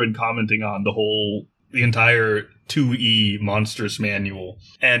reading through and commenting on the entire 2E Monsters manual.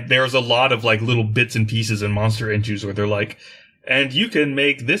 And there's a lot of like little bits and pieces in monster entries where they're like, and you can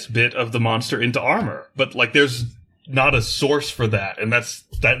make this bit of the monster into armor. But like there's not a source for that. And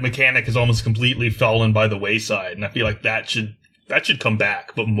that mechanic has almost completely fallen by the wayside. And I feel like that That should come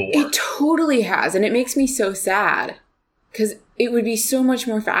back, but more. It totally has, and it makes me so sad. Because it would be so much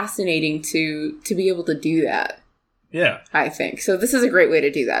more fascinating to be able to do that. Yeah. I think. So this is a great way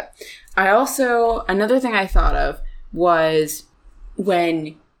to do that. Another thing I thought of was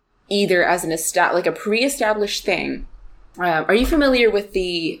when either as like a pre-established thing, are you familiar with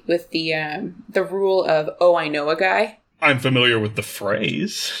the rule of, oh, I know a guy? I'm familiar with the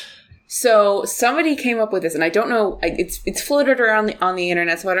phrase. So somebody came up with this, and I don't know, it's floated around on the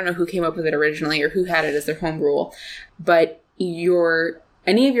internet, so I don't know who came up with it originally or who had it as their home rule. But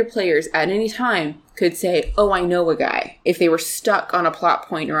any of your players at any time could say, oh, I know a guy, if they were stuck on a plot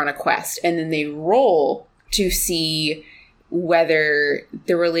point or on a quest, and then they roll to see whether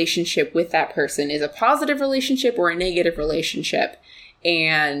the relationship with that person is a positive relationship or a negative relationship.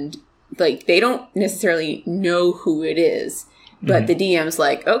 And like, they don't necessarily know who it is. But the DM's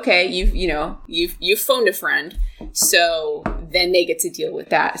like, okay, you've phoned a friend, so then they get to deal with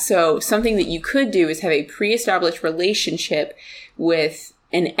that. So something that you could do is have a pre-established relationship with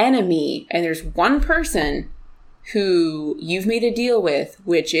an enemy, and there's one person who you've made a deal with,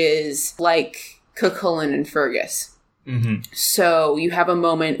 which is like Cuchulainn and Fergus. Mm-hmm. So you have a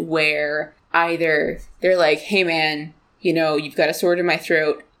moment where either they're like, hey man, you've got a sword in my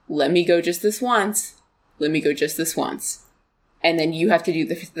throat, let me go just this once. And then you have to do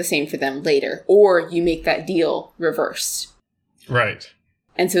the same for them later. Or you make that deal reversed. Right.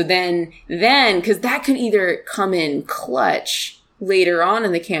 And so then, because that could either come in clutch later on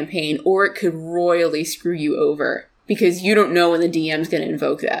in the campaign, or it could royally screw you over. Because you don't know when the DM's going to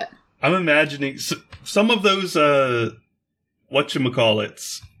invoke that. I'm imagining some of those, some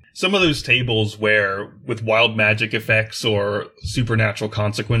of those tables where, with wild magic effects or supernatural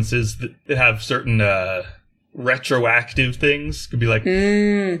consequences that have certain, retroactive things could be like,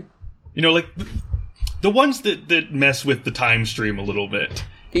 like the ones that mess with the time stream a little bit.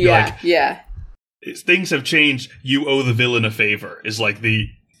 Yeah. Things have changed. You owe the villain a favor is like the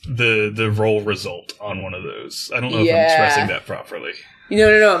roll result on one of those. I don't know if I'm expressing that properly.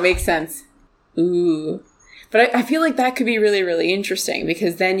 No, it makes sense. Ooh. But I feel like that could be really, really interesting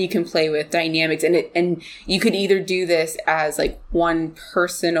because then you can play with dynamics and you could either do this as like one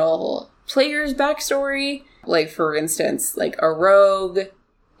personal player's backstory. Like, for instance, like a rogue,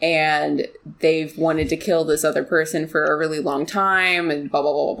 and they've wanted to kill this other person for a really long time, and blah,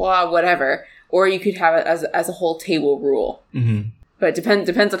 blah, blah, blah, blah, whatever. Or you could have it as a whole table rule. Mm-hmm. But it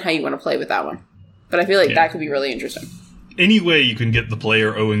depends on how you want to play with that one. But I feel like that could be really interesting. Any way you can get the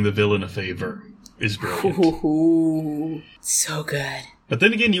player owing the villain a favor is brilliant. Ooh, so good. But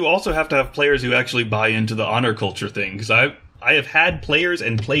then again, you also have to have players who actually buy into the honor culture thing, because I have had players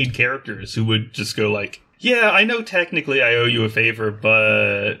and played characters who would just go like, yeah, I know technically I owe you a favor,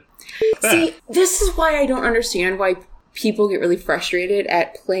 but... See, this is why I don't understand why people get really frustrated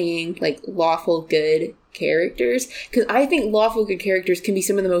at playing, like, lawful good characters. Because I think lawful good characters can be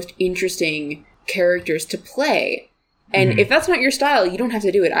some of the most interesting characters to play. And if that's not your style, you don't have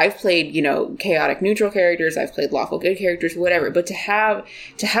to do it. I've played, chaotic neutral characters, I've played lawful good characters, whatever. But to have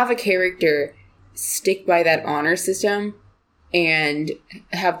a character stick by that honor system and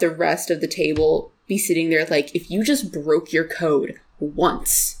have the rest of the table be sitting there like, if you just broke your code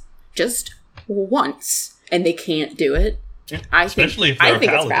just once, and they can't do it, I think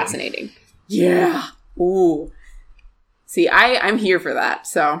it's fascinating. Yeah. Ooh. See, I'm here for that,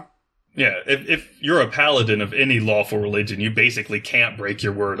 so. Yeah, if you're a paladin of any lawful religion, you basically can't break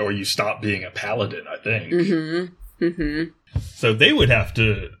your word or you stop being a paladin, I think. Mm-hmm. Mm-hmm. So they would have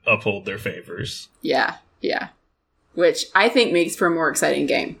to uphold their favors. Yeah. Which I think makes for a more exciting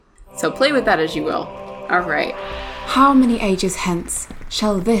game. So play with that as you will. All right. How many ages hence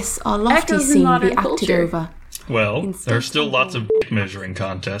shall this our lofty scene be acted over? Well, there's still lots of measuring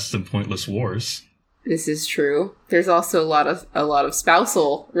contests and pointless wars. This is true. There's also a lot of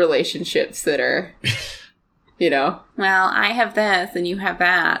spousal relationships that are, well, I have this and you have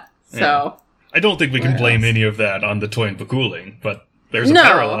that. So yeah. I don't think we can blame any of that on the Tain Bo Cuailnge, but there's a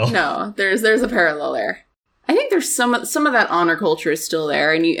parallel. No, there's a parallel there. I think there's some of that honor culture is still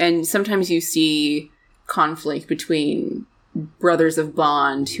there, and sometimes you see conflict between brothers of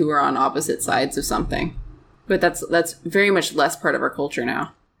bond who are on opposite sides of something. But that's very much less part of our culture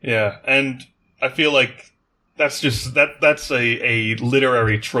now. Yeah, and I feel like that's just that's a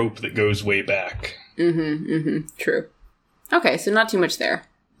literary trope that goes way back. True. Okay, so not too much there.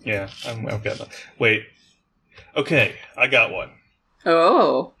 Yeah, I've got that. Wait. Okay, I got one.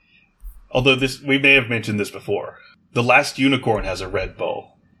 Oh. Although we may have mentioned this before. The Last Unicorn has a red bow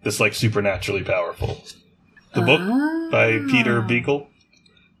that's like supernaturally powerful. The book by Peter Beagle.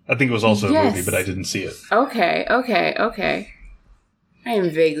 I think it was also a movie, but I didn't see it. Okay. I am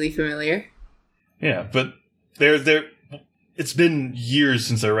vaguely familiar. Yeah, but it's been years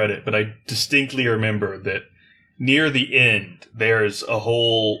since I read it, but I distinctly remember that near the end, there's a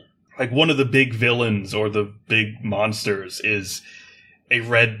whole, like, one of the big villains or the big monsters is a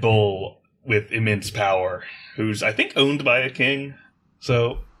Red Bull with immense power, who's, I think, owned by a king.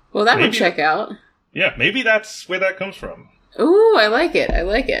 So, well, that would check out. Yeah, maybe that's where that comes from. Ooh, I like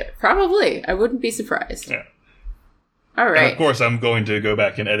it. Probably. I wouldn't be surprised. Yeah. All right. And of course, I'm going to go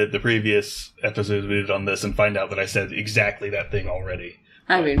back and edit the previous episodes we did on this and find out that I said exactly that thing already.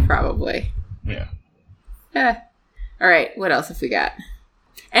 I mean, probably. Yeah. Yeah. All right, what else have we got?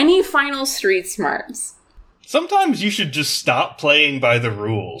 Any final street smarts? Sometimes you should just stop playing by the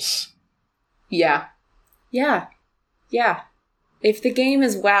rules. Yeah. If the game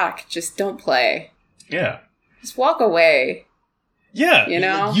is whack, just don't play. Yeah. Just walk away. Yeah. You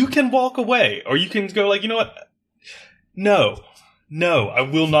know? You can walk away. Or you can go like, you know what? No, I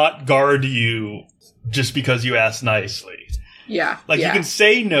will not guard you just because you asked nicely. Yeah. Like, you can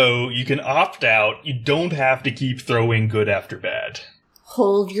say no, you can opt out, you don't have to keep throwing good after bad.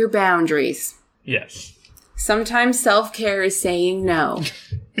 Hold your boundaries. Yes. Sometimes self-care is saying no.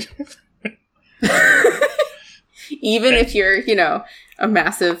 Even if you're, a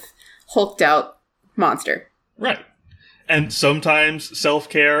massive, hulked out monster. Right. And sometimes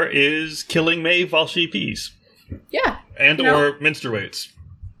self-care is killing Maeb while she pees. Yeah. And or menstruates.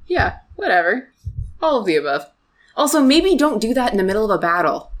 Yeah, whatever. All of the above. Also, maybe don't do that in the middle of a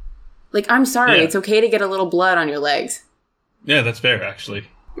battle. Like, I'm sorry, it's okay to get a little blood on your legs. Yeah, that's fair, actually.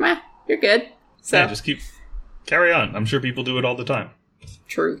 Meh, you're good. So. Yeah, just carry on. I'm sure people do it all the time.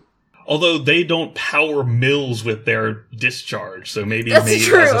 True. Although they don't power mills with their discharge, so maybe that's Maeb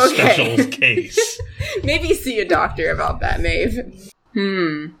true. has a special case. Maybe see a doctor about that, Maeve.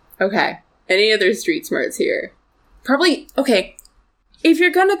 Okay. Any other street smarts here? Probably, okay. If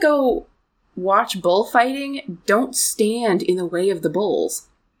you're gonna go watch bullfighting, don't stand in the way of the bulls.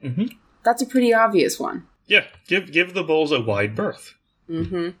 Mm-hmm. That's a pretty obvious one. Yeah, give the bulls a wide berth.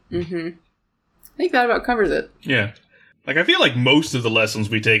 I think that about covers it. Yeah. Like, I feel like most of the lessons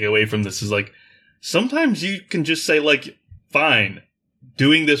we take away from this is, like, sometimes you can just say, like, fine,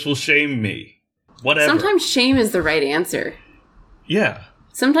 doing this will shame me. Whatever. Sometimes shame is the right answer. Yeah.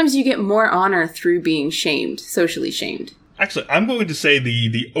 Sometimes you get more honor through being shamed, socially shamed. Actually, I'm going to say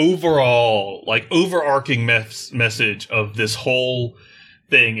the overall, like, overarching message of this whole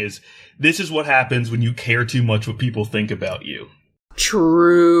thing is, this is what happens when you care too much what people think about you.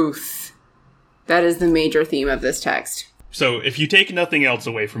 Truth. That is the major theme of this text. So, if you take nothing else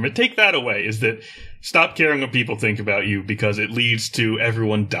away from it, take that away, is that stop caring what people think about you because it leads to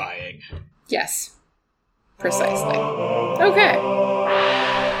everyone dying. Yes. Precisely. Okay.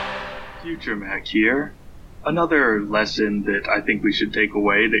 Future Mac here. Another lesson that I think we should take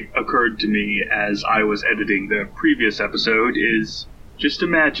away that occurred to me as I was editing the previous episode is just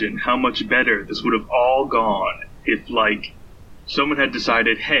imagine how much better this would have all gone if, like, someone had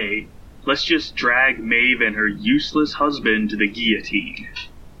decided, hey, let's just drag Maeve and her useless husband to the guillotine.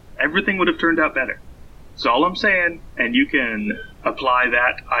 Everything would have turned out better. That's all I'm saying, and you can apply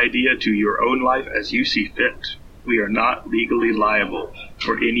that idea to your own life as you see fit. We are not legally liable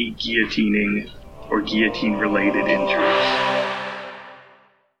for any guillotining or guillotine-related injuries.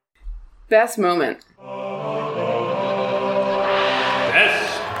 Best moment.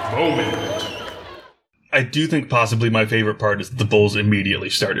 Best moment. I do think possibly my favorite part is the bulls immediately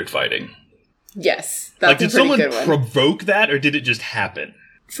started fighting. Yes, that's did a pretty good one. Did someone provoke that, or did it just happen?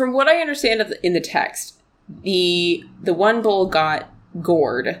 From what I understand in the text, the one bull got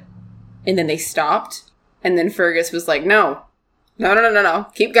gored, and then they stopped, and then Fergus was like, no,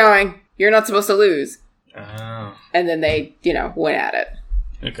 keep going. You're not supposed to lose. Oh. And then they, went at it.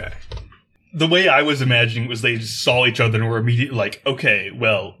 Okay. The way I was imagining was they just saw each other and were immediately like, okay,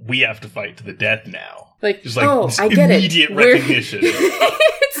 well, we have to fight to the death now. Like, just like I get immediate recognition.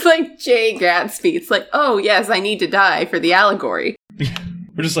 It's like Jay Gatsby. It's like, oh, yes, I need to die for the allegory.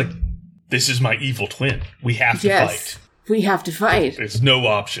 We're just like, this is my evil twin. We have to fight. We have to fight. There's no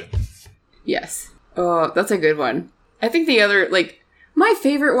option. Yes. Oh, that's a good one. I think the other, my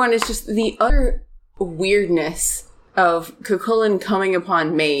favorite one is just the utter weirdness of Cuchulainn coming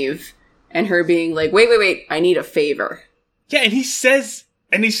upon Maeve and her being like, wait, I need a favor. Yeah, and he starts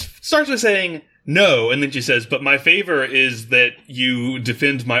with saying no, and then she says, but my favor is that you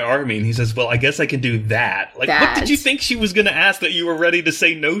defend my army. And he says, well, I guess I can do that. Like, what did you think she was going to ask that you were ready to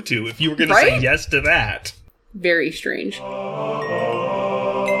say no to if you were going to say yes to that? Very strange.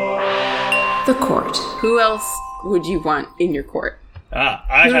 The court. Who else would you want in your court?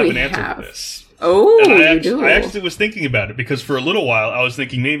 I have an answer for this. Oh, and I do. actually was thinking about it, because for a little while I was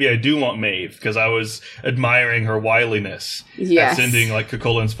thinking maybe I do want Maeve, because I was admiring her wiliness at sending, like,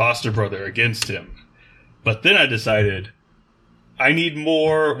 Cuchulain's foster brother against him. But then I decided I need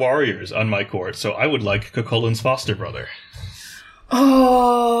more warriors on my court, so I would like Cuchulain's foster brother.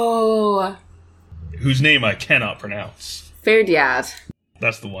 Oh! Whose name I cannot pronounce. Ferdiad.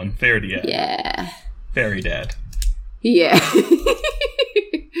 That's the one. Ferdiad. Yeah. Fairy Dad. Yeah.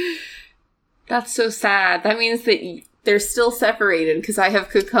 That's so sad. That means that they're still separated, because I have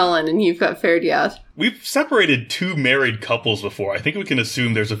Cuchulain and you've got Ferdiad. We've separated two married couples before. I think we can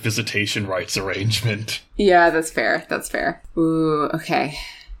assume there's a visitation rights arrangement. Yeah, that's fair. That's fair. Ooh, okay.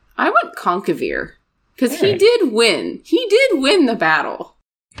 I want Conquevere, because he did win. He did win the battle.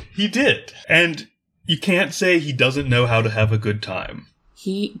 He did. And you can't say he doesn't know how to have a good time.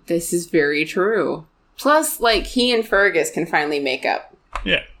 This is very true. Plus, like, he and Fergus can finally make up.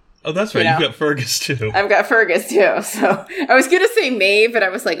 Yeah. Oh, that's right. You've got Fergus, too. I've got Fergus, too. So, I was going to say Maeve, but I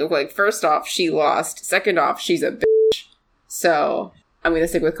was like, okay, first off, she lost. Second off, she's a bitch. So, I'm going to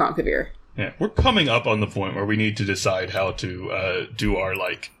stick with Conquevere. Yeah, we're coming up on the point where we need to decide how to do our,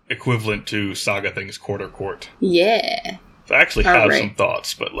 like, equivalent to Saga Things Quarter Court. Yeah. I actually have some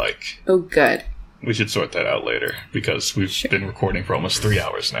thoughts, but, like... Oh, good. We should sort that out later, because we've been recording for almost 3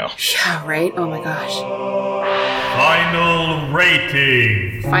 hours now. Yeah, right? Oh my gosh. Final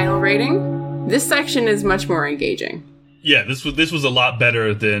rating! Final rating? This section is much more engaging. Yeah, this was a lot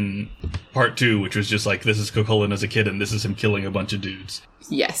better than part 2, which was just like, this is Cuchulain as a kid, and this is him killing a bunch of dudes.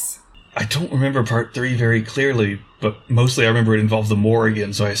 Yes. I don't remember part 3 very clearly, but mostly I remember it involved the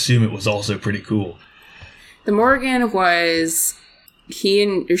Morrigan, so I assume it was also pretty cool. The Morrigan was... she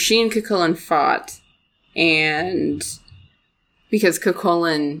and Cuchulain fought, and because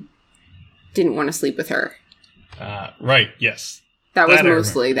Cuchulain didn't want to sleep with her. Right, yes. That was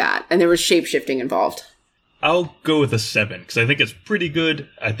mostly that, and there was shape-shifting involved. I'll go with a 7, because I think it's pretty good.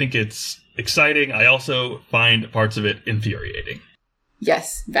 I think it's exciting. I also find parts of it infuriating.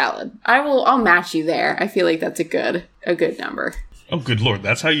 Yes, valid. I'll match you there. I feel like that's a good number. Oh, good lord,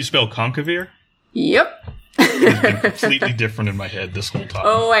 that's how you spell Conquevere? Yep. It's been completely different in my head this whole time.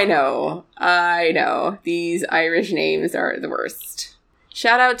 Oh, I know. These Irish names are the worst.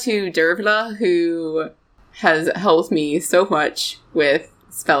 Shout out to Dervla, who has helped me so much with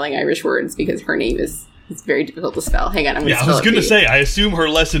spelling Irish words, because her name is very difficult to spell. Hang on, I'm going to spell it. I was going to say, I assume her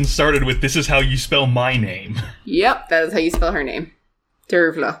lesson started with, this is how you spell my name. Yep, that is how you spell her name.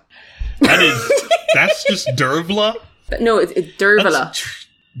 Dervla. That's just Dervla? No, it's Dervla.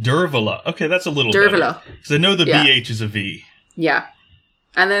 Dervla. Okay, that's a little Dervla. better. Because I know the BH is a V. Yeah.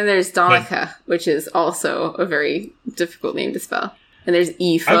 And then there's Donica, which is also a very difficult name to spell. And there's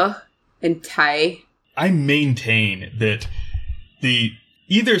Aoife and Tai. I maintain that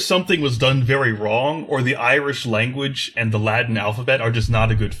either something was done very wrong, or the Irish language and the Latin alphabet are just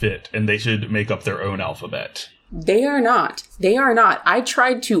not a good fit, and they should make up their own alphabet. They are not. I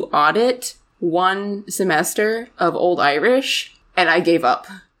tried to audit one semester of Old Irish, and I gave up.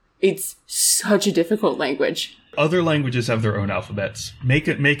 It's such a difficult language. Other languages have their own alphabets. Make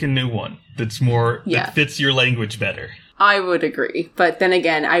a new one that fits your language better. I would agree. But then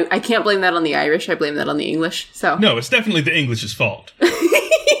again, I can't blame that on the Irish. I blame that on the English. So no, it's definitely the English's fault.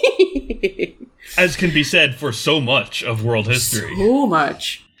 As can be said for so much of world history. So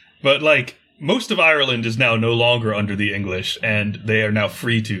much. But, like, most of Ireland is now no longer under the English, and they are now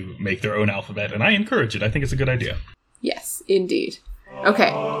free to make their own alphabet, and I encourage it. I think it's a good idea. Yes, indeed.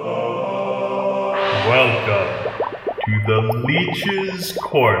 Okay. Welcome to the Leech's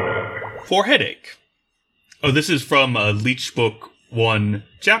Corner. For headache. Oh, this is from Leech Book 1,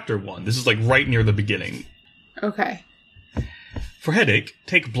 Chapter 1. This is, like, right near the beginning. Okay. For headache,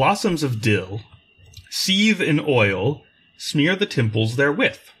 take blossoms of dill, seethe in oil, smear the temples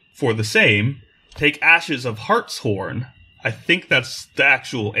therewith. For the same, take ashes of hartshorn. I think that's the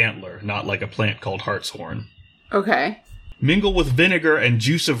actual antler, not like a plant called hartshorn. Okay. Mingle with vinegar and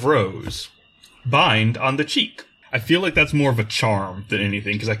juice of rose. Bind on the cheek. I feel like that's more of a charm than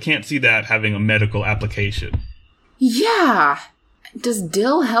anything, because I can't see that having a medical application. Yeah. Does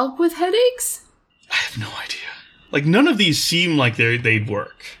dill help with headaches? I have no idea. Like, none of these seem like they'd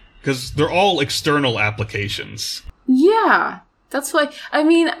work, because they're all external applications. Yeah. That's why, I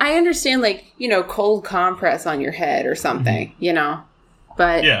mean, I understand, like, cold compress on your head or something,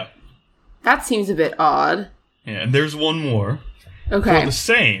 but yeah, that seems a bit odd. Yeah, and there's one more. Okay. For the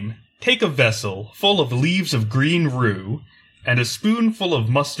same, take a vessel full of leaves of green rue and a spoonful of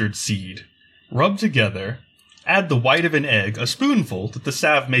mustard seed. Rub together, add the white of an egg, a spoonful, that the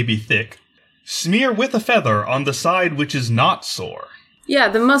salve may be thick. Smear with a feather on the side which is not sore. Yeah,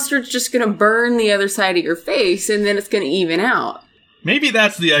 the mustard's just going to burn the other side of your face, and then it's going to even out. Maybe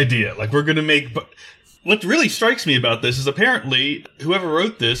that's the idea. Like, we're going to make... What really strikes me about this is apparently whoever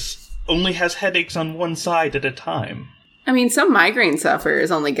wrote this only has headaches on one side at a time. I mean, some migraine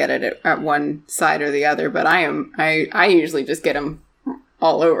sufferers only get it at one side or the other, but I usually just get them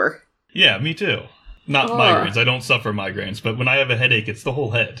all over. Yeah, me too. Not migraines. I don't suffer migraines, but when I have a headache, it's the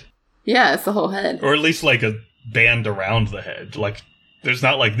whole head. Yeah, it's the whole head. Or at least like a band around the head. Like, there's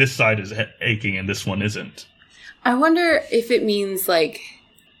not like this side is aching and this one isn't. I wonder if it means like...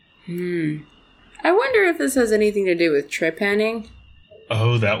 I wonder if this has anything to do with trepanning.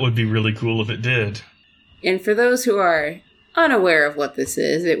 Oh, that would be really cool if it did. And for those who are unaware of what this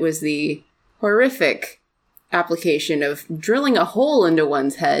is, it was the horrific application of drilling a hole into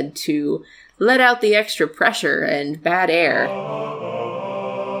one's head to let out the extra pressure and bad air.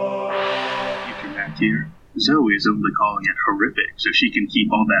 Future Mac here. Zoe is only calling it horrific so she can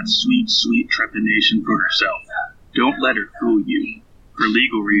keep all that sweet, sweet trepanation for herself. Don't let her fool you. For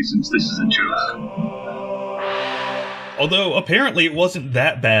legal reasons, this is a joke. Although, apparently it wasn't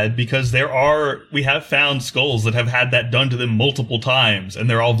that bad, because we have found skulls that have had that done to them multiple times, and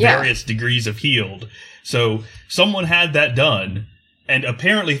they're all various degrees of healed. So, someone had that done, and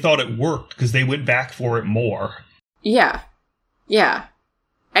apparently thought it worked, because they went back for it more. Yeah. Yeah.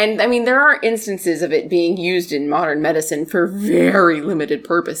 And, I mean, there are instances of it being used in modern medicine for very limited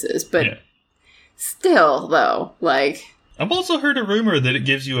purposes, but still, though, like... I've also heard a rumor that it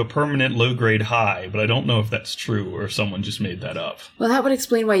gives you a permanent low-grade high, but I don't know if that's true or if someone just made that up. Well, that would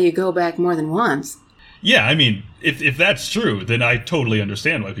explain why you go back more than once. Yeah, I mean, if that's true, then I totally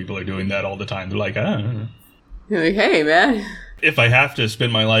understand why people are doing that all the time. They're like, You're like, hey, man. If I have to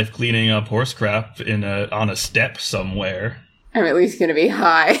spend my life cleaning up horse crap on a step somewhere... I'm at least going to be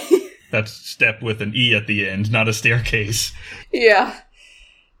high. That's step with an E at the end, not a staircase. Yeah.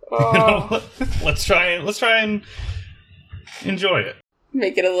 Oh. You know, let's try and enjoy it.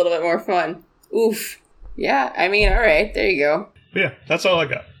 Make it a little bit more fun. Oof. Yeah, I mean, all right, there you go. But yeah, that's all I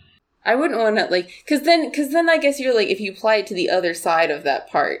got. I wouldn't want to, like, because then I guess you're like, if you apply it to the other side of that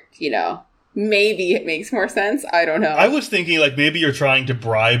part, you know, maybe it makes more sense. I don't know. I was thinking, like, maybe you're trying to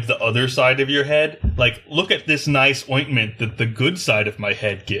bribe the other side of your head. Like, look at this nice ointment that the good side of my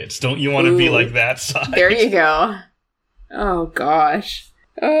head gets. Don't you want to be like that side? There you go. Oh, gosh.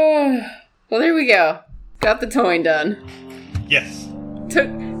 Oh, well, there we go. Got the toying done. Yes.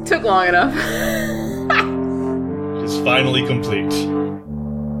 Took long enough. It's finally complete.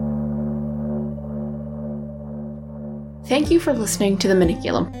 Thank you for listening to The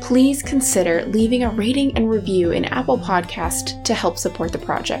Maniculum. Please consider leaving a rating and review in Apple Podcast to help support the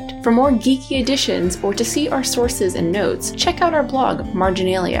project. For more geeky editions or to see our sources and notes, check out our blog,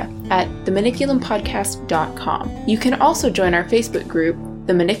 Marginalia, at themaniculum.podcast.com. You can also join our Facebook group,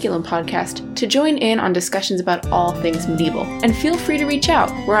 The Maniculum Podcast, to join in on discussions about all things medieval. And feel free to reach out.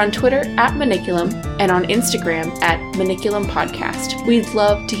 We're on Twitter at Maniculum and on Instagram at Maniculum Podcast. We'd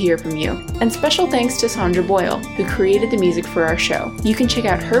love to hear from you. And special thanks to Sandra Boyle, who created the music for our show. You can check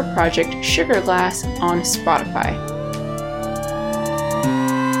out her project, Sugar Glass, on Spotify.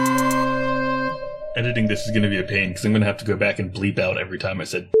 Editing this is going to be a pain, because I'm going to have to go back and bleep out every time I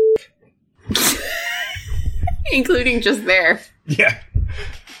said Including just there. Yeah.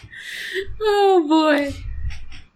 Oh, boy.